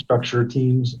our infrastructure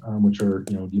teams, which are,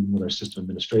 dealing with our system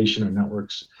administration, our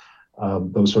networks,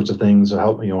 those sorts of things,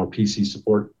 help, our PC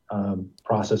support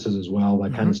processes as well,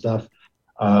 that kind of stuff.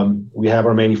 We have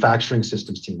our manufacturing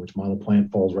systems team, which Model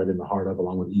Plant falls right in the heart of,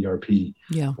 along with ERP.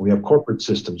 Yeah. We have corporate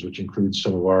systems, which includes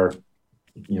some of our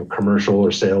commercial or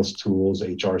sales tools,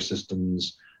 HR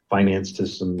systems, finance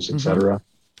systems, et cetera.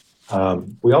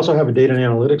 We also have a data and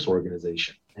analytics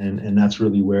organization, and that's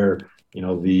really where,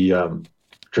 the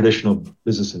traditional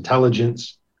business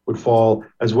intelligence would fall,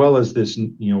 as well as this,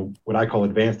 what I call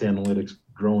advanced analytics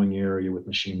growing area with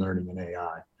machine learning and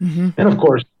AI. And of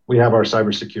course, we have our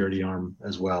cybersecurity arm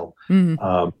as well.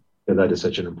 That is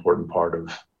such an important part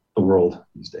of the world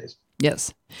these days.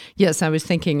 Yes. I was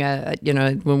thinking,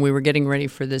 when we were getting ready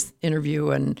for this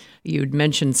interview and you'd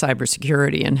mentioned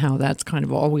cybersecurity and how that's kind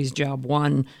of always job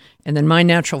one. And then my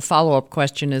natural follow-up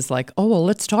question is like, oh, well,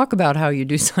 let's talk about how you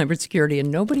do cybersecurity. And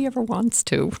nobody ever wants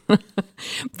to.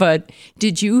 But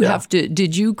did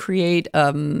you create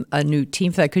a new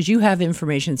team for that? Because you have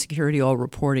information security all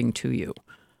reporting to you.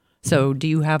 So do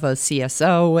you have a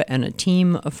CSO and a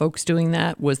team of folks doing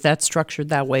that? Was that structured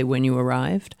that way when you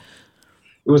arrived?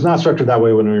 It was not structured that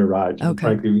way when we arrived. Okay.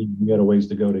 Frankly, we had a ways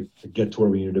to go to get to where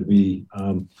we needed to be.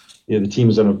 The team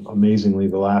has done amazingly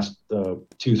the last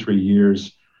 2-3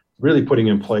 years, really putting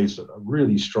in place a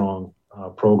really strong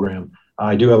program.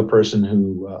 I do have a person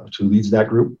who leads that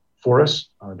group for us,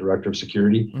 Director of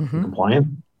Security and Compliance.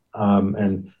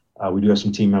 And we do have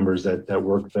some team members that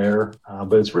work there.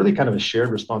 But it's really kind of a shared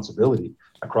responsibility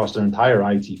across their entire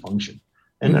IT function.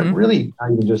 And really,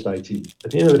 not even just IT.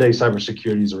 At the end of the day,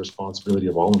 cybersecurity is a responsibility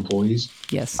of all employees.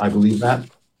 Yes. I believe that.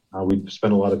 We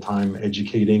spend a lot of time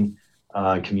educating,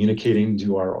 communicating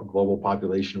to our global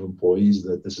population of employees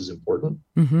that this is important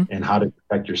and how to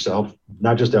protect yourself,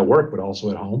 not just at work, but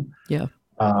also at home. Yeah.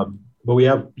 But we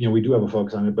have, we do have a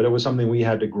focus on it, but it was something we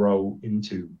had to grow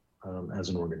into as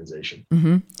an organization.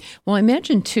 Well, I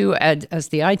imagine too, as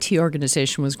the IT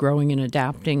organization was growing and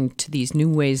adapting to these new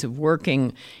ways of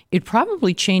working, it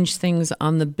probably changed things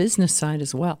on the business side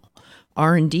as well.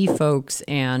 R&D folks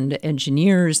and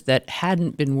engineers that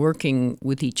hadn't been working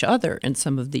with each other in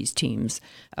some of these teams.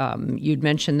 You'd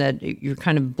mentioned that you're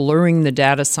kind of blurring the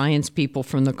data science people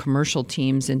from the commercial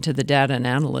teams into the data and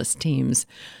analyst teams.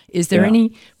 Is there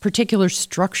any particular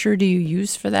structure do you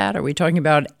use for that? Are we talking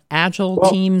about agile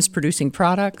teams producing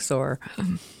products, or?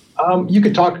 You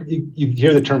could talk, you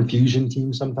hear the term fusion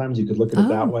team sometimes, you could look at it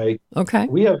that way. Okay.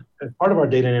 We have, as part of our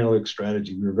data analytics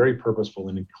strategy, we were very purposeful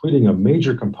in including a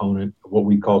major component of what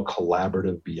we call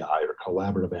collaborative BI or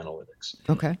collaborative analytics.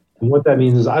 Okay. And what that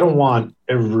means is I don't want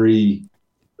every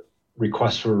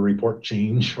request for a report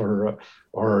change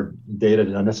or data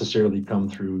to necessarily come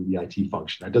through the IT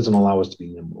function. That doesn't allow us to be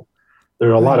nimble. There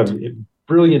are a lot of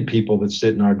brilliant people that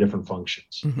sit in our different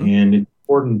functions. And it's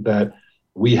important that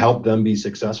we help them be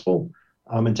successful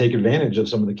and take advantage of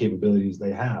some of the capabilities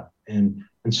they have. And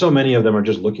so many of them are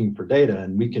just looking for data,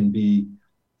 and we can be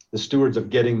the stewards of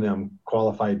getting them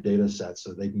qualified data sets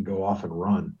so they can go off and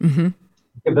run.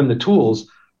 Give them the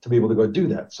tools to be able to go do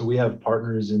that. So we have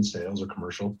partners in sales or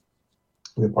commercial.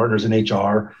 We have partners in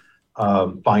HR,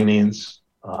 finance,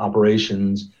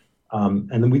 operations, and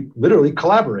then we literally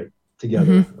collaborate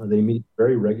together. They meet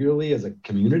very regularly as a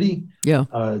community.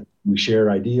 We share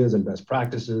ideas and best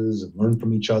practices and learn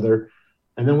from each other.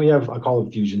 And then we have, I call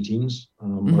it fusion teams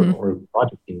or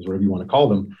project teams, whatever you want to call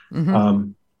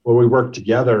them, where we work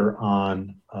together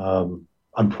on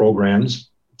programs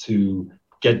to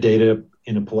get data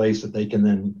in a place that they can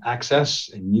then access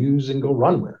and use and go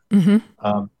run with.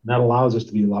 That allows us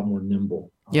to be a lot more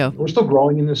nimble. We're still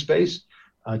growing in this space.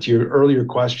 To your earlier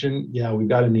question, we've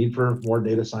got a need for more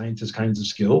data scientist kinds of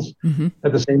skills.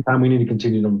 At the same time, we need to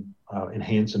continue to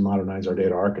enhance and modernize our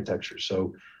data architecture.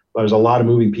 So there's a lot of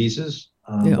moving pieces,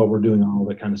 but we're doing all of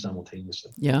it kind of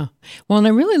simultaneously. Well, and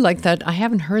I really like that. I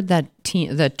haven't heard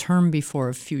that term before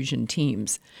of fusion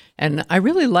teams. And I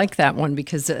really like that one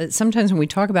because sometimes when we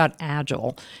talk about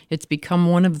agile, it's become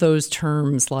one of those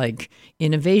terms like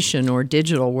innovation or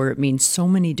digital, where it means so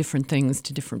many different things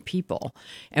to different people.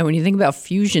 And when you think about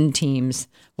fusion teams,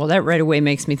 well, that right away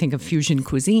makes me think of fusion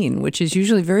cuisine, which is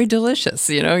usually very delicious.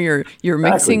 You know, you're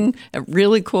mixing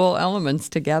really cool elements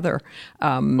together.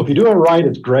 If you do it right,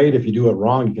 it's great. If you do it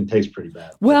wrong, it can taste pretty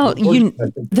bad. Well,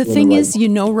 the thing is, you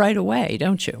know right away,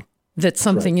 don't you, that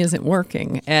something isn't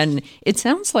working. And it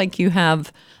sounds like you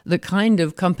have the kind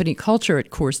of company culture at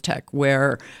CoorsTek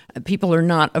where people are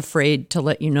not afraid to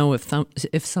let you know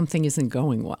if something isn't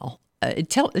going well.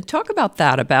 Talk about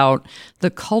that, about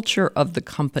the culture of the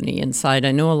company inside.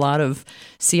 I know a lot of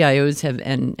CIOs have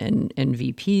and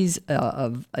VPs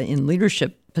in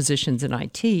leadership positions in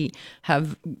IT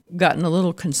have gotten a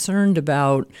little concerned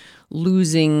about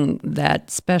losing that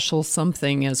special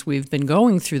something as we've been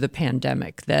going through the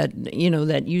pandemic, that, you know,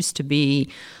 that used to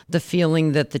be the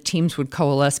feeling that the teams would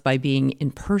coalesce by being in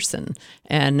person.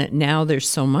 And now there's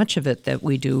so much of it that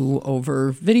we do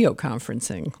over video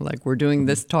conferencing, like we're doing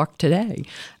this talk today.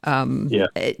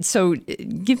 So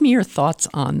give me your thoughts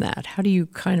on that. How do you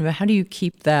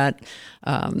keep that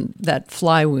that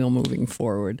flywheel moving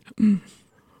forward?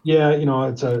 Yeah, you know,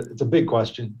 it's a big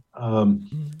question.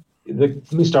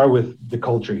 Let me start with the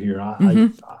culture here.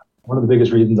 One of the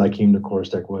biggest reasons I came to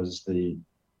CoorsTek was the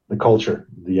culture,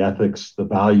 the ethics, the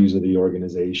values of the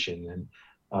organization,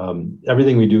 and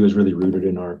everything we do is really rooted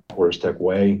in our CoorsTek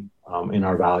way, in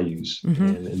our values,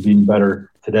 and being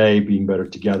better today, being better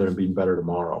together, and being better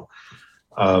tomorrow.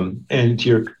 And to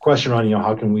your question on,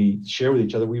 how can we share with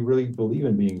each other? We really believe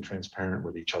in being transparent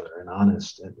with each other and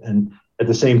honest, and at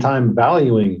the same time,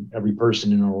 valuing every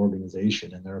person in our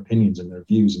organization and their opinions and their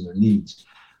views and their needs.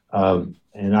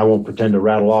 And I won't pretend to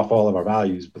rattle off all of our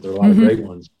values, but there are a lot of great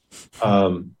ones.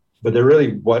 But they're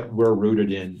really what we're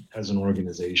rooted in as an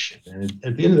organization. And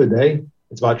at the end of the day,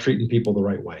 it's about treating people the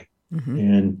right way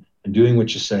and doing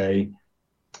what you say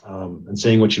and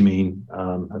saying what you mean.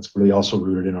 That's really also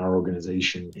rooted in our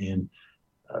organization. And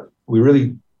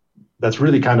that's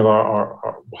really kind of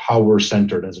our how we're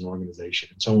centered as an organization.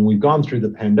 And so when we've gone through the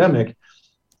pandemic,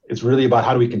 it's really about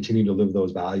how do we continue to live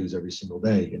those values every single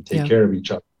day and take care of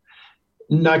each other.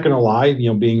 Not going to lie,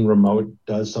 being remote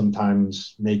does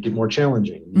sometimes make it more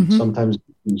challenging. Sometimes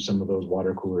do some of those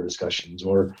water cooler discussions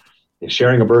or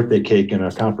sharing a birthday cake in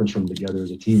a conference room together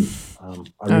as a team.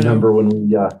 I remember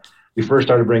when we first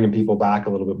started bringing people back a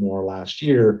little bit more last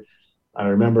year. I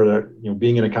remember that,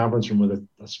 being in a conference room with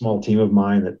a small team of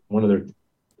mine, that one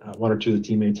or two of the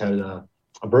teammates had a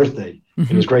birthday.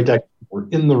 It was great that we're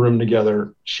in the room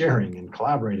together, sharing and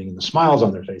collaborating, and the smiles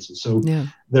on their faces. So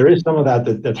there is some of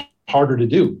that's harder to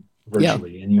do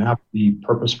virtually, and you have to be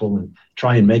purposeful and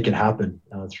try and make it happen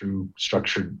through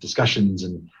structured discussions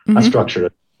and not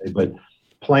structured, but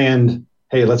planned,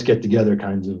 hey, let's get together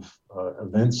kinds of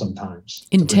events sometimes.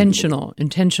 Intentional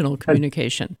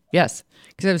communication. Yes.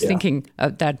 Because I was Yeah. thinking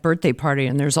of that birthday party,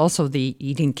 and there's also the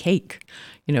eating cake.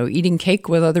 Eating cake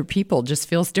with other people just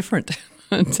feels different.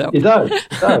 And so, It does.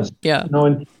 It does. yeah.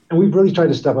 And we've really tried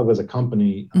to step up as a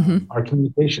company, our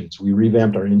communications. We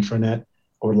revamped our intranet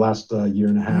over the last year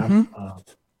and a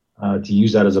half to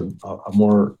use that as a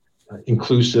more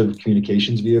inclusive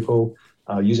communications vehicle,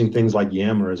 using things like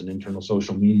Yammer as an internal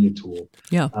social media tool.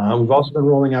 Yeah. We've also been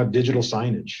rolling out digital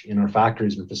signage in our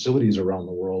factories and facilities around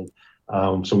the world,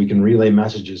 so we can relay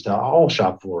messages to all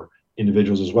shop floor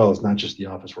individuals as well. It's not just the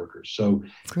office workers. So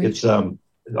Great. It's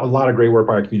a lot of great work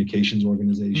by our communications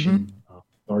organization,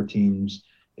 our teams,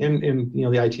 and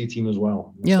the IT team as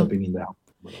well, stepping in to help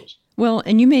with those. Well,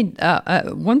 and you made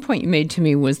one point you made to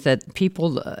me was that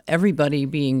everybody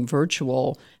being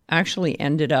virtual actually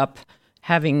ended up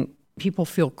having people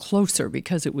feel closer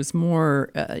because it was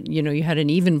more, you had an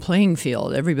even playing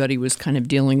field. Everybody was kind of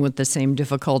dealing with the same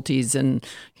difficulties and,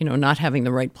 not having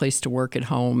the right place to work at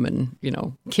home and,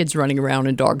 kids running around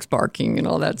and dogs barking and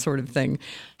all that sort of thing.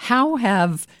 How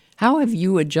have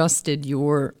you adjusted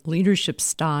your leadership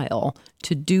style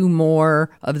to do more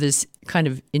of this kind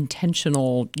of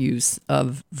intentional use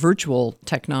of virtual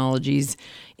technologies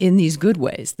in these good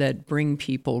ways that bring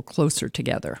people closer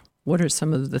together? What are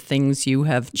some of the things you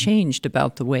have changed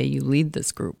about the way you lead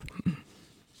this group?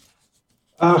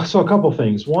 So a couple of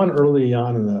things. One, early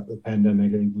on in the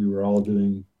pandemic, I think we were all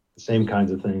doing the same kinds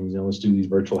of things. Let's do these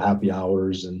virtual happy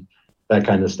hours and that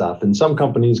kind of stuff. And some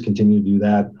companies continue to do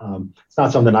that. It's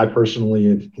not something I personally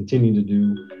have continued to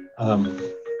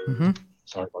do.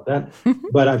 Sorry about that.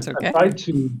 But I've tried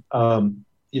to,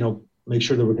 make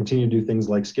sure that we continue to do things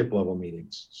like skip level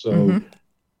meetings. So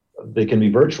they can be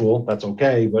virtual, that's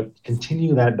okay, but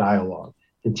continue that dialogue,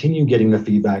 continue getting the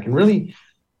feedback, and really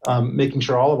making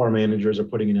sure all of our managers are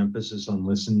putting an emphasis on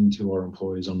listening to our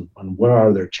employees on what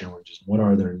are their challenges, what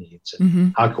are their needs,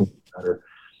 and how can we be better.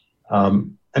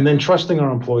 And then trusting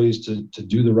our employees to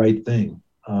do the right thing.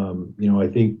 I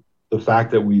think the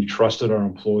fact that we've trusted our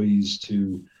employees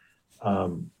to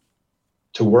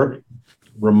work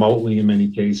remotely in many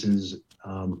cases,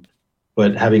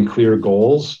 but having clear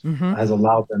goals has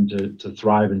allowed them to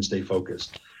thrive and stay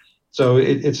focused. So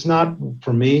it's not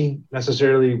for me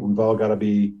necessarily. We've all got to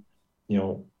be,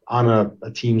 on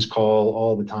a Teams call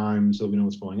all the time so we know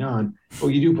what's going on. But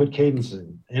you do put cadence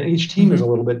in, and each team is a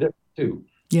little bit different too.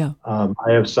 Yeah.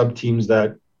 I have sub teams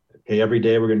that, every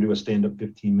day we're going to do a stand-up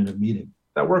 15-minute meeting.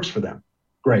 That works for them.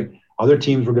 Great. Other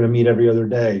teams we're going to meet every other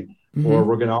day, or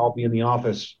we're going to all be in the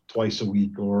office twice a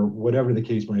week, or whatever the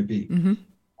case might be.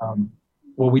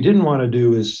 What we didn't want to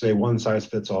do is say one size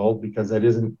fits all, because that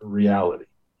isn't reality.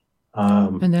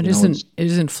 And that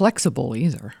isn't flexible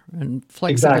either. And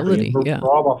flexibility. Exactly. We're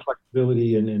all about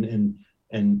flexibility, and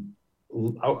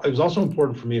it was also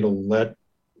important for me to let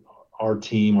our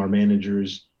team, our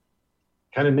managers,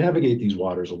 kind of navigate these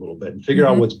waters a little bit and figure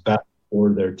out what's best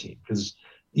for their team, because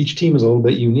each team is a little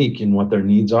bit unique in what their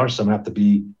needs are. Some have to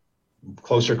be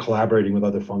closer collaborating with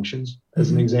other functions,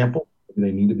 as an example.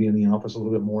 They need to be in the office a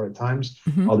little bit more at times.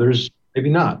 Others, maybe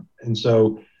not. And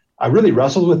so I really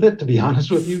wrestled with it, to be honest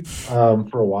with you,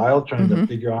 for a while, trying to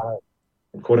figure out how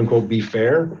to, quote unquote, be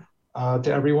fair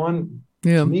to everyone.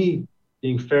 Yeah. To me,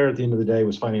 being fair at the end of the day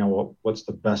was finding out what's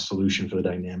the best solution for the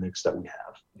dynamics that we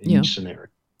have in each scenario.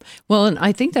 Well, and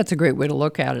I think that's a great way to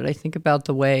look at it. I think about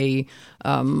the way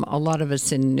a lot of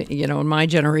us in my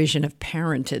generation have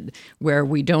parented, where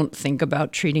we don't think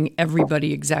about treating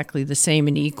everybody exactly the same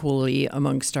and equally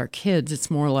amongst our kids.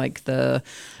 It's more like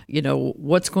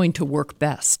what's going to work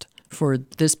best for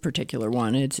this particular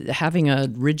one. It's having a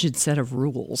rigid set of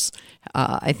rules.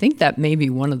 I think that may be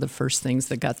one of the first things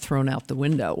that got thrown out the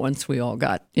window once we all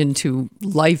got into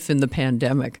life in the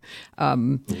pandemic.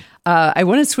 I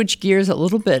want to switch gears a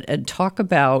little bit and talk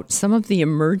about some of the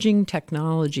emerging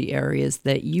technology areas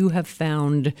that you have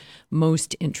found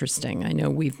most interesting. I know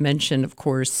we've mentioned, of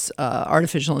course,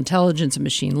 artificial intelligence and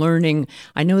machine learning.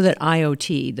 I know that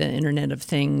IoT, the Internet of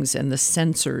Things, and the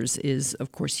sensors is,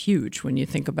 of course, huge when you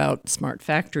think about smart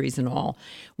factories and all.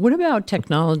 What about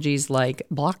technologies like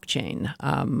blockchain?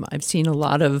 I've seen a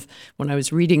lot of, when I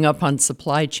was reading up on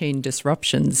supply chain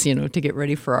disruptions, to get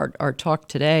ready for our talk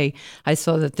today, I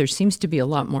saw that there seems to be a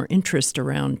lot more interest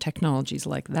around technologies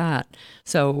like that.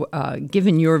 So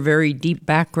given your very deep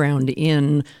background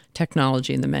in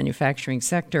technology in the manufacturing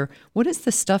sector, what is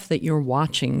the stuff that you're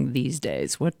watching these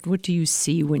days? What do you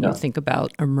see when you think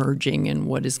about emerging, and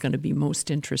what is going to be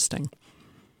most interesting?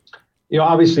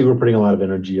 Obviously we're putting a lot of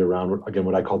energy around, again,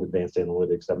 what I call advanced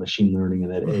analytics, that machine learning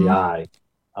and that AI.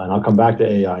 And I'll come back to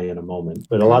AI in a moment,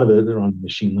 but a lot of it around the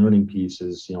machine learning piece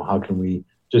is, how can we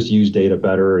just use data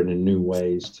better and in new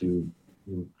ways to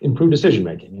improve decision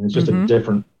making? And it's just a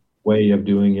different way of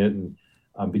doing it. And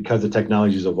because the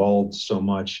technology has evolved so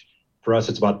much, for us,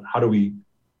 it's about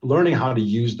learning how to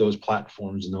use those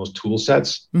platforms and those tool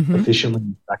sets efficiently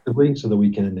and effectively so that we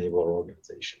can enable our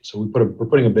organization. So we're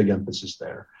putting a big emphasis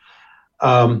there.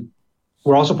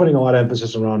 We're also putting a lot of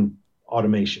emphasis around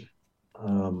automation.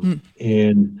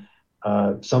 And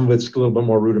some of it's a little bit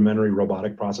more rudimentary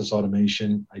robotic process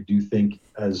automation. I do think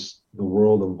as the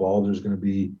world evolves, there's going to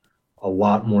be a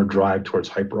lot more drive towards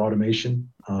hyper automation.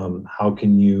 How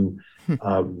can you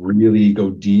really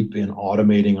go deep in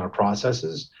automating our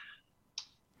processes?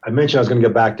 I mentioned I was going to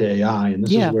get back to AI, and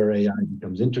this is where AI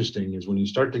becomes interesting, is when you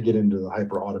start to get into the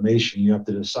hyper automation, you have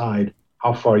to decide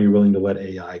how far you're willing to let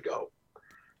AI go.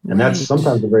 And that's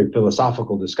sometimes a very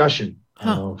philosophical discussion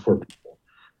for people.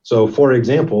 So, for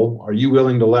example, are you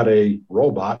willing to let a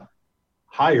robot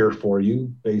hire for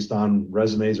you based on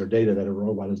resumes or data that a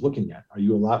robot is looking at? Are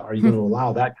you going to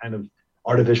allow that kind of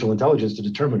artificial intelligence to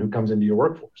determine who comes into your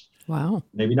workforce? Wow.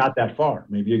 Maybe not that far.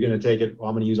 Maybe you're going to take it,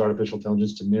 I'm going to use artificial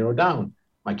intelligence to narrow down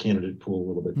my candidate pool a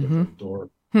little bit different or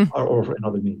for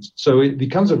other means. So it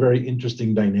becomes a very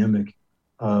interesting dynamic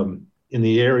in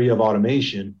the area of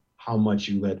automation, how much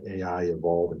you let AI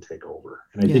evolve and take over.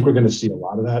 And I think we're going to see a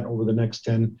lot of that over the next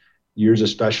 10 years,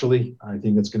 especially. I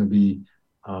think it's going to be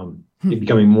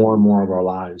becoming more and more of our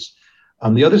lives.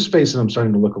 The other space that I'm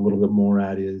starting to look a little bit more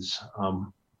at is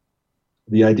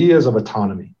the ideas of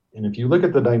autonomy. And if you look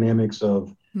at the dynamics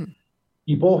of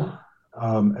people,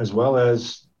 as well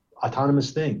as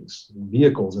autonomous things,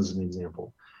 vehicles as an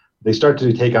example, they start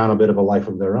to take on a bit of a life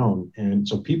of their own. And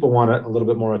so people want a little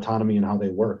bit more autonomy in how they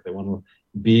work. They want to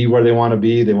be where they want to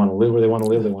be. They want to live where they want to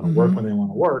live. They want to work when they want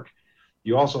to work.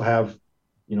 You also have,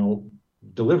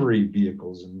 delivery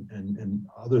vehicles and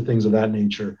other things of that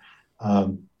nature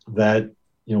that,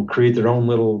 create their own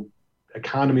little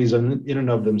economies in and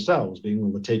of themselves, being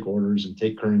able to take orders and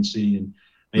take currency, and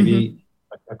maybe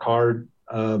a car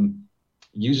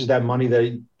uses that money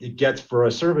that it gets for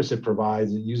a service it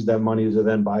provides. It uses that money to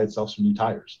then buy itself some new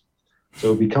tires.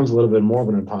 So it becomes a little bit more of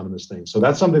an autonomous thing. So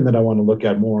that's something that I want to look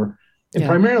at more, and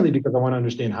primarily because I want to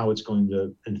understand how it's going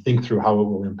to, and think through how it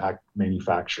will impact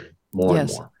manufacturing more and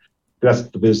more. That's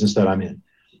the business that I'm in.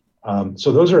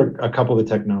 So those are a couple of the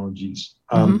technologies.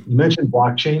 You mentioned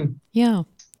blockchain. Yeah.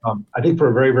 I think for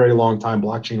a very, very long time,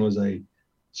 blockchain was a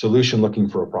solution looking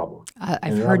for a problem.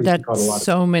 I've heard that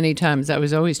so many times. I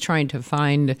was always trying to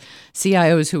find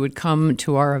CIOs who would come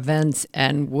to our events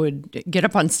and would get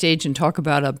up on stage and talk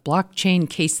about a blockchain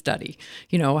case study,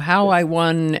 how I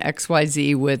won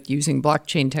XYZ with using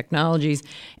blockchain technologies.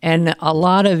 And a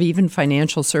lot of even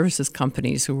financial services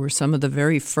companies who were some of the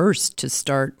very first to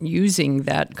start using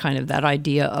that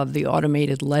idea of the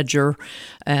automated ledger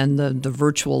and the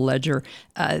virtual ledger.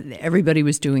 Everybody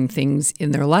was doing things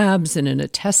in their labs and in a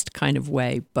test kind of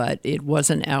way, but it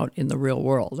wasn't out in the real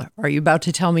world. Are you about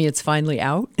to tell me it's finally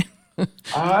out?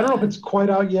 I don't know if it's quite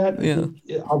out yet.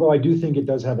 Although I do think it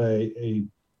does have a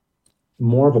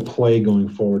more of a play going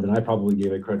forward than I probably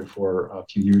gave it credit for a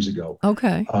few years ago.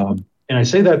 Okay. And I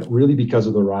say that really because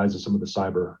of the rise of some of the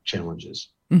cyber challenges.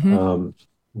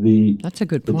 That's a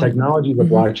good point. The technology of the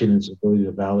blockchain and its ability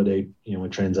to validate, a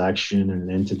transaction and an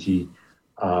entity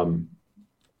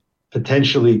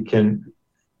potentially can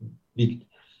be.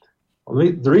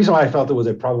 The reason why I felt it was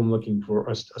a problem looking for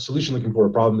a solution looking for a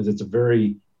problem is it's a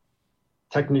very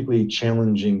technically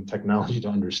challenging technology to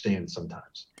understand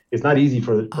sometimes. It's not easy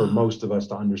for most of us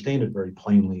to understand it very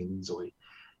plainly and easily.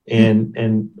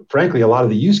 And frankly, a lot of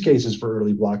the use cases for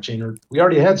early blockchain we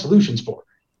already had solutions for.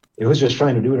 It was just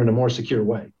trying to do it in a more secure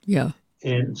way. Yeah.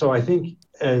 And so I think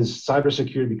as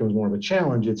cybersecurity becomes more of a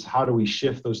challenge, it's how do we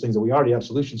shift those things that we already have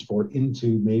solutions for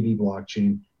into maybe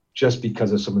blockchain, just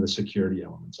because of some of the security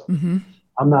elements of it.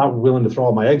 I'm not willing to throw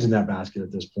all my eggs in that basket at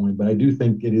this point, but I do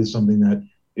think it is something that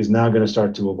is now going to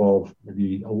start to evolve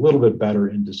maybe a little bit better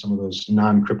into some of those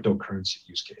non-cryptocurrency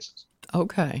use cases.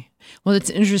 Okay. Well, it's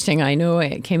interesting. I know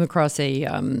I came across a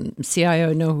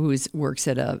CIO I know who works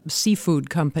at a seafood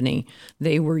company.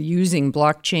 They were using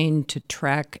blockchain to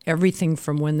track everything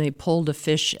from when they pulled a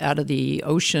fish out of the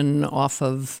ocean off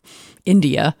of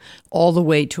India all the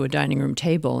way to a dining room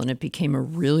table, and it became a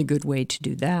really good way to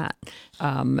do that.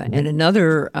 And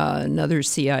another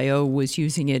CIO was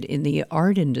using it in the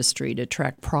art industry to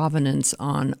track provenance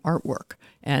on artwork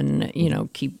and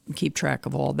keep track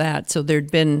of all that. So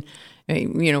there'd been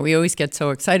We always get so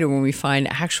excited when we find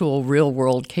actual real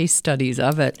world case studies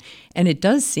of it. And it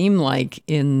does seem like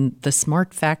in the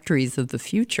smart factories of the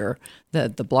future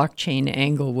that the blockchain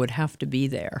angle would have to be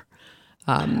there.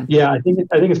 Yeah, I think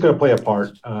it's going to play a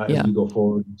part Yeah. as we go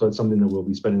forward. So it's something that we'll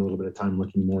be spending a little bit of time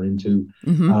looking more into.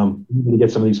 Mm-hmm. We need to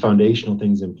get some of these foundational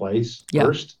things in place Yeah.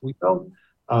 first, we felt.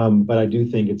 But I do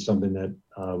think it's something that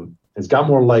has got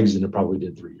more legs than it probably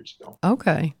did 3 years ago.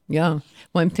 Okay. Yeah.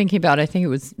 Well, I'm thinking about, I think it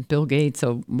was Bill Gates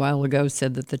a while ago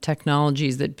said that the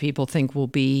technologies that people think will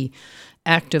be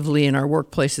actively in our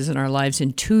workplaces and our lives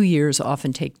in 2 years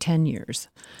often take 10 years.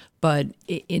 But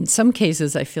in some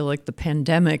cases, I feel like the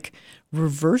pandemic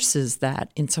reverses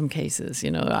that in some cases.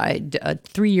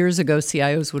 3 years ago,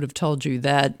 CIOs would have told you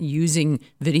that using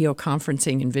video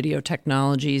conferencing and video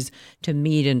technologies to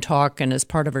meet and talk and as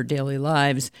part of our daily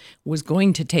lives was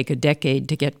going to take a decade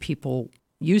to get people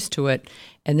used to it.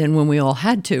 And then when we all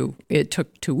had to, it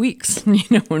took 2 weeks,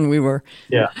 when we were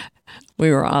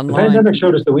online. The pandemic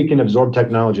showed us that we can absorb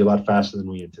technology a lot faster than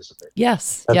we anticipate.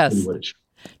 Yes, That's yes. really what it showed.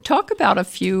 Talk about a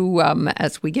few,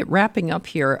 as we get wrapping up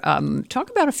here,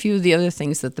 talk about a few of the other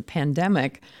things that the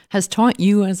pandemic has taught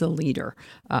you as a leader.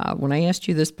 When I asked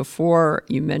you this before,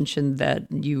 you mentioned that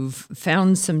you've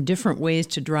found some different ways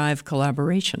to drive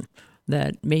collaboration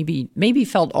that maybe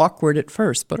felt awkward at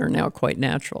first, but are now quite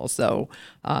natural. So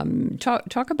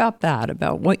talk about that,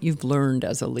 about what you've learned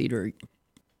as a leader.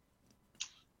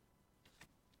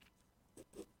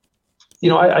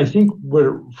 I think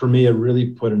for me, it really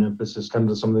put an emphasis kind of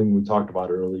to something we talked about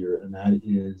earlier, and that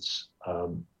is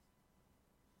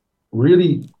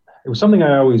really, it was something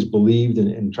I always believed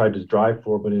and tried to drive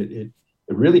for, but it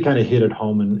really kind of hit at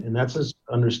home, and that's this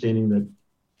understanding that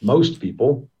most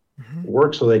people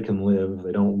work so they can live,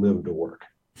 they don't live to work.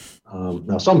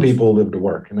 Now, some people live to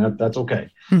work, and that's okay.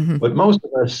 Mm-hmm. But most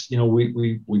of us,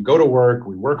 we go to work,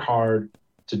 we work hard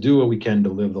to do what we can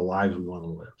to live the lives we want to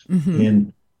live. Mm-hmm.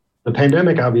 And the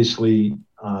pandemic, obviously,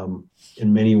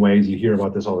 in many ways, you hear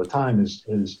about this all the time,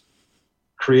 is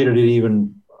created an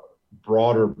even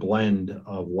broader blend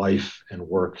of life and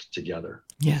work together.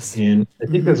 Yes. And I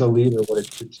think as a leader, what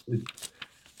it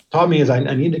taught me is I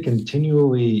need to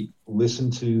continually listen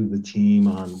to the team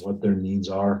on what their needs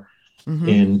are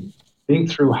and think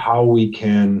through how we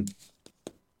can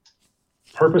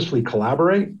purposefully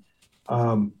collaborate,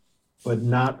 but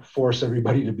not force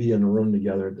everybody to be in a room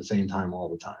together at the same time all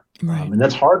the time. Right. And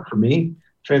that's hard for me,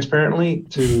 transparently,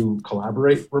 to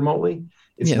collaborate remotely.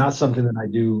 It's not something that I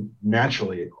do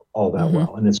naturally all that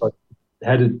well. And it's like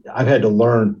I've had to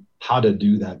learn how to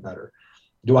do that better.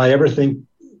 Do I ever think,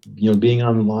 being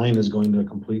online is going to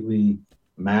completely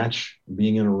match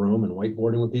being in a room and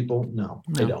whiteboarding with people? No,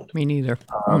 I don't. Me neither.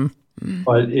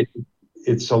 But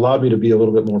it's allowed me to be a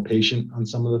little bit more patient on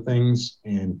some of the things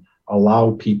and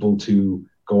allow people to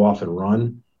go off and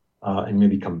run and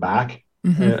maybe come back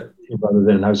rather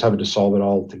than I was having to solve it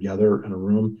all together in a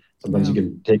room. Sometimes you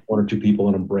can take one or two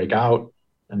people and break out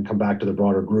and come back to the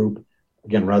broader group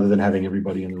again, rather than having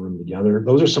everybody in the room together.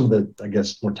 Those are some of the, I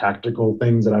guess, more tactical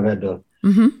things that I've had to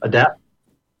adapt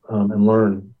and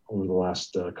learn over the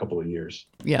last couple of years.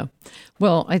 Yeah.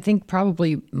 Well, I think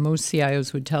probably most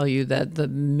CIOs would tell you that the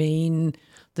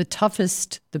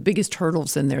biggest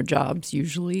hurdles in their jobs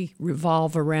usually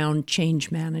revolve around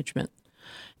change management.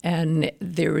 And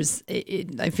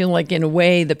I feel like in a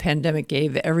way, the pandemic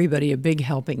gave everybody a big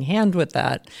helping hand with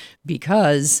that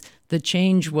because the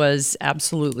change was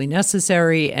absolutely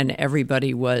necessary and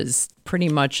everybody was pretty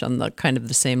much on the kind of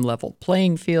the same level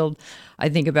playing field. I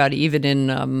think about even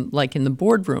in like in the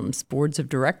boardrooms, boards of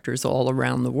directors all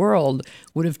around the world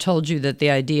would have told you that the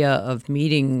idea of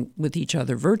meeting with each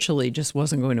other virtually just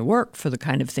wasn't going to work for the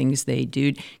kind of things they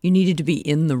do. You needed to be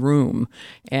in the room.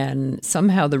 And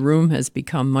somehow the room has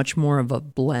become much more of a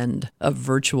blend of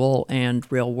virtual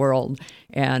and real world.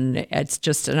 And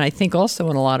and I think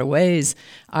also in a lot of ways,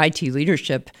 IT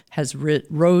leadership has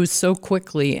rose so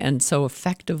quickly and so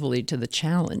effectively to the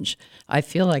challenge. I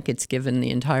feel like it's given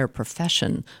the entire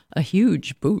profession a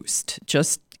huge boost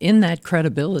just in that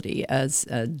credibility as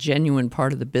a genuine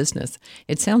part of the business.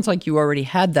 It sounds like you already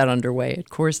had that underway at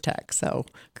CoorsTek, so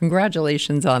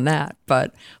congratulations on that.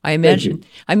 But I imagine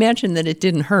that it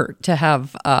didn't hurt to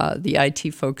have the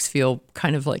IT folks feel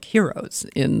kind of like heroes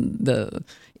in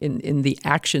the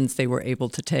actions they were able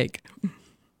to take.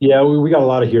 Yeah, we got a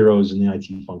lot of heroes in the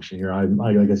IT function here. I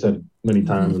like I said many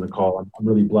times in the call, I'm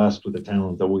really blessed with the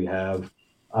talent that we have.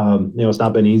 It's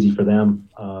not been easy for them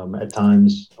at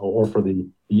times or for the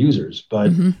users,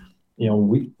 but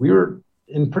we were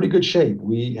in pretty good shape.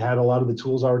 We had a lot of the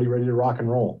tools already ready to rock and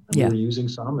roll, and we were using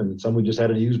some, and some we just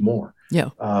had to use more. Yeah.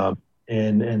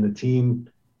 And the team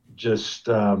just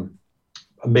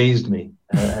amazed me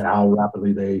at how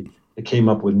rapidly they came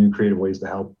up with new creative ways to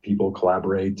help people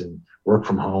collaborate and work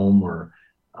from home or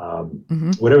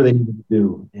whatever they needed to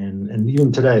do. And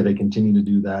even today, they continue to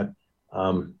do that.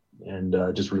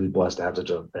 Just really blessed to have such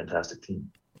a fantastic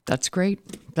team. That's great.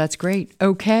 That's great.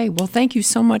 Okay. Well, thank you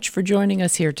so much for joining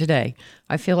us here today.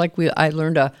 I feel like I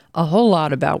learned a whole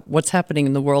lot about what's happening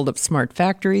in the world of smart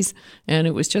factories, and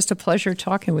it was just a pleasure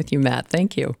talking with you, Matt.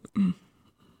 Thank you.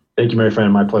 Thank you, Mary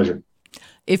Fran. My pleasure.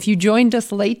 If you joined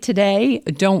us late today,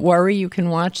 don't worry. You can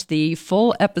watch the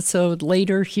full episode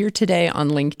later here today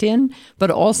on LinkedIn, but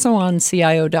also on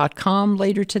CIO.com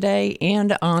later today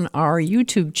and on our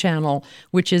YouTube channel,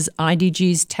 which is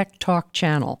IDG's Tech Talk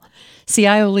channel.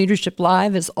 CIO Leadership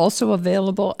Live is also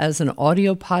available as an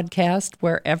audio podcast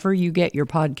wherever you get your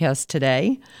podcast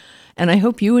today. And I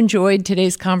hope you enjoyed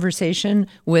today's conversation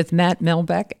with Matt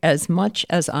Melbeck as much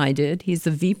as I did. He's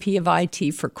the VP of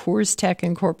IT for Coors Tech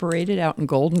Incorporated out in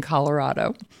Golden,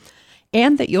 Colorado.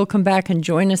 And that you'll come back and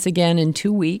join us again in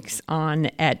 2 weeks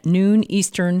at noon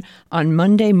Eastern on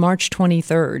Monday, March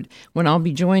 23rd, when I'll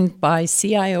be joined by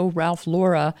CIO Ralph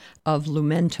Laura of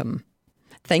Lumentum.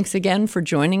 Thanks again for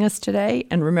joining us today,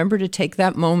 and remember to take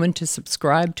that moment to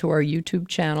subscribe to our YouTube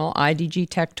channel, IDG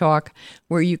Tech Talk,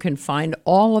 where you can find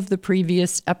all of the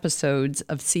previous episodes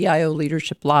of CIO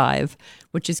Leadership Live,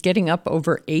 which is getting up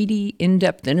over 80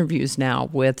 in-depth interviews now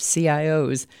with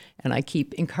CIOs, and I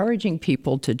keep encouraging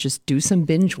people to just do some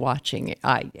binge watching.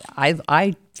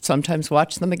 I sometimes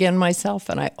watch them again myself,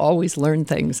 and I always learn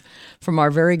things from our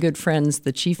very good friends,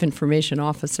 the chief information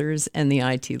officers and the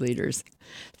IT leaders.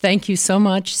 Thank you so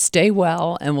much. Stay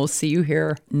well, and we'll see you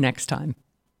here next time.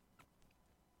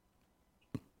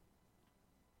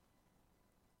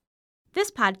 This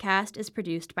podcast is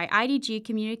produced by IDG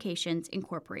Communications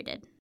Incorporated.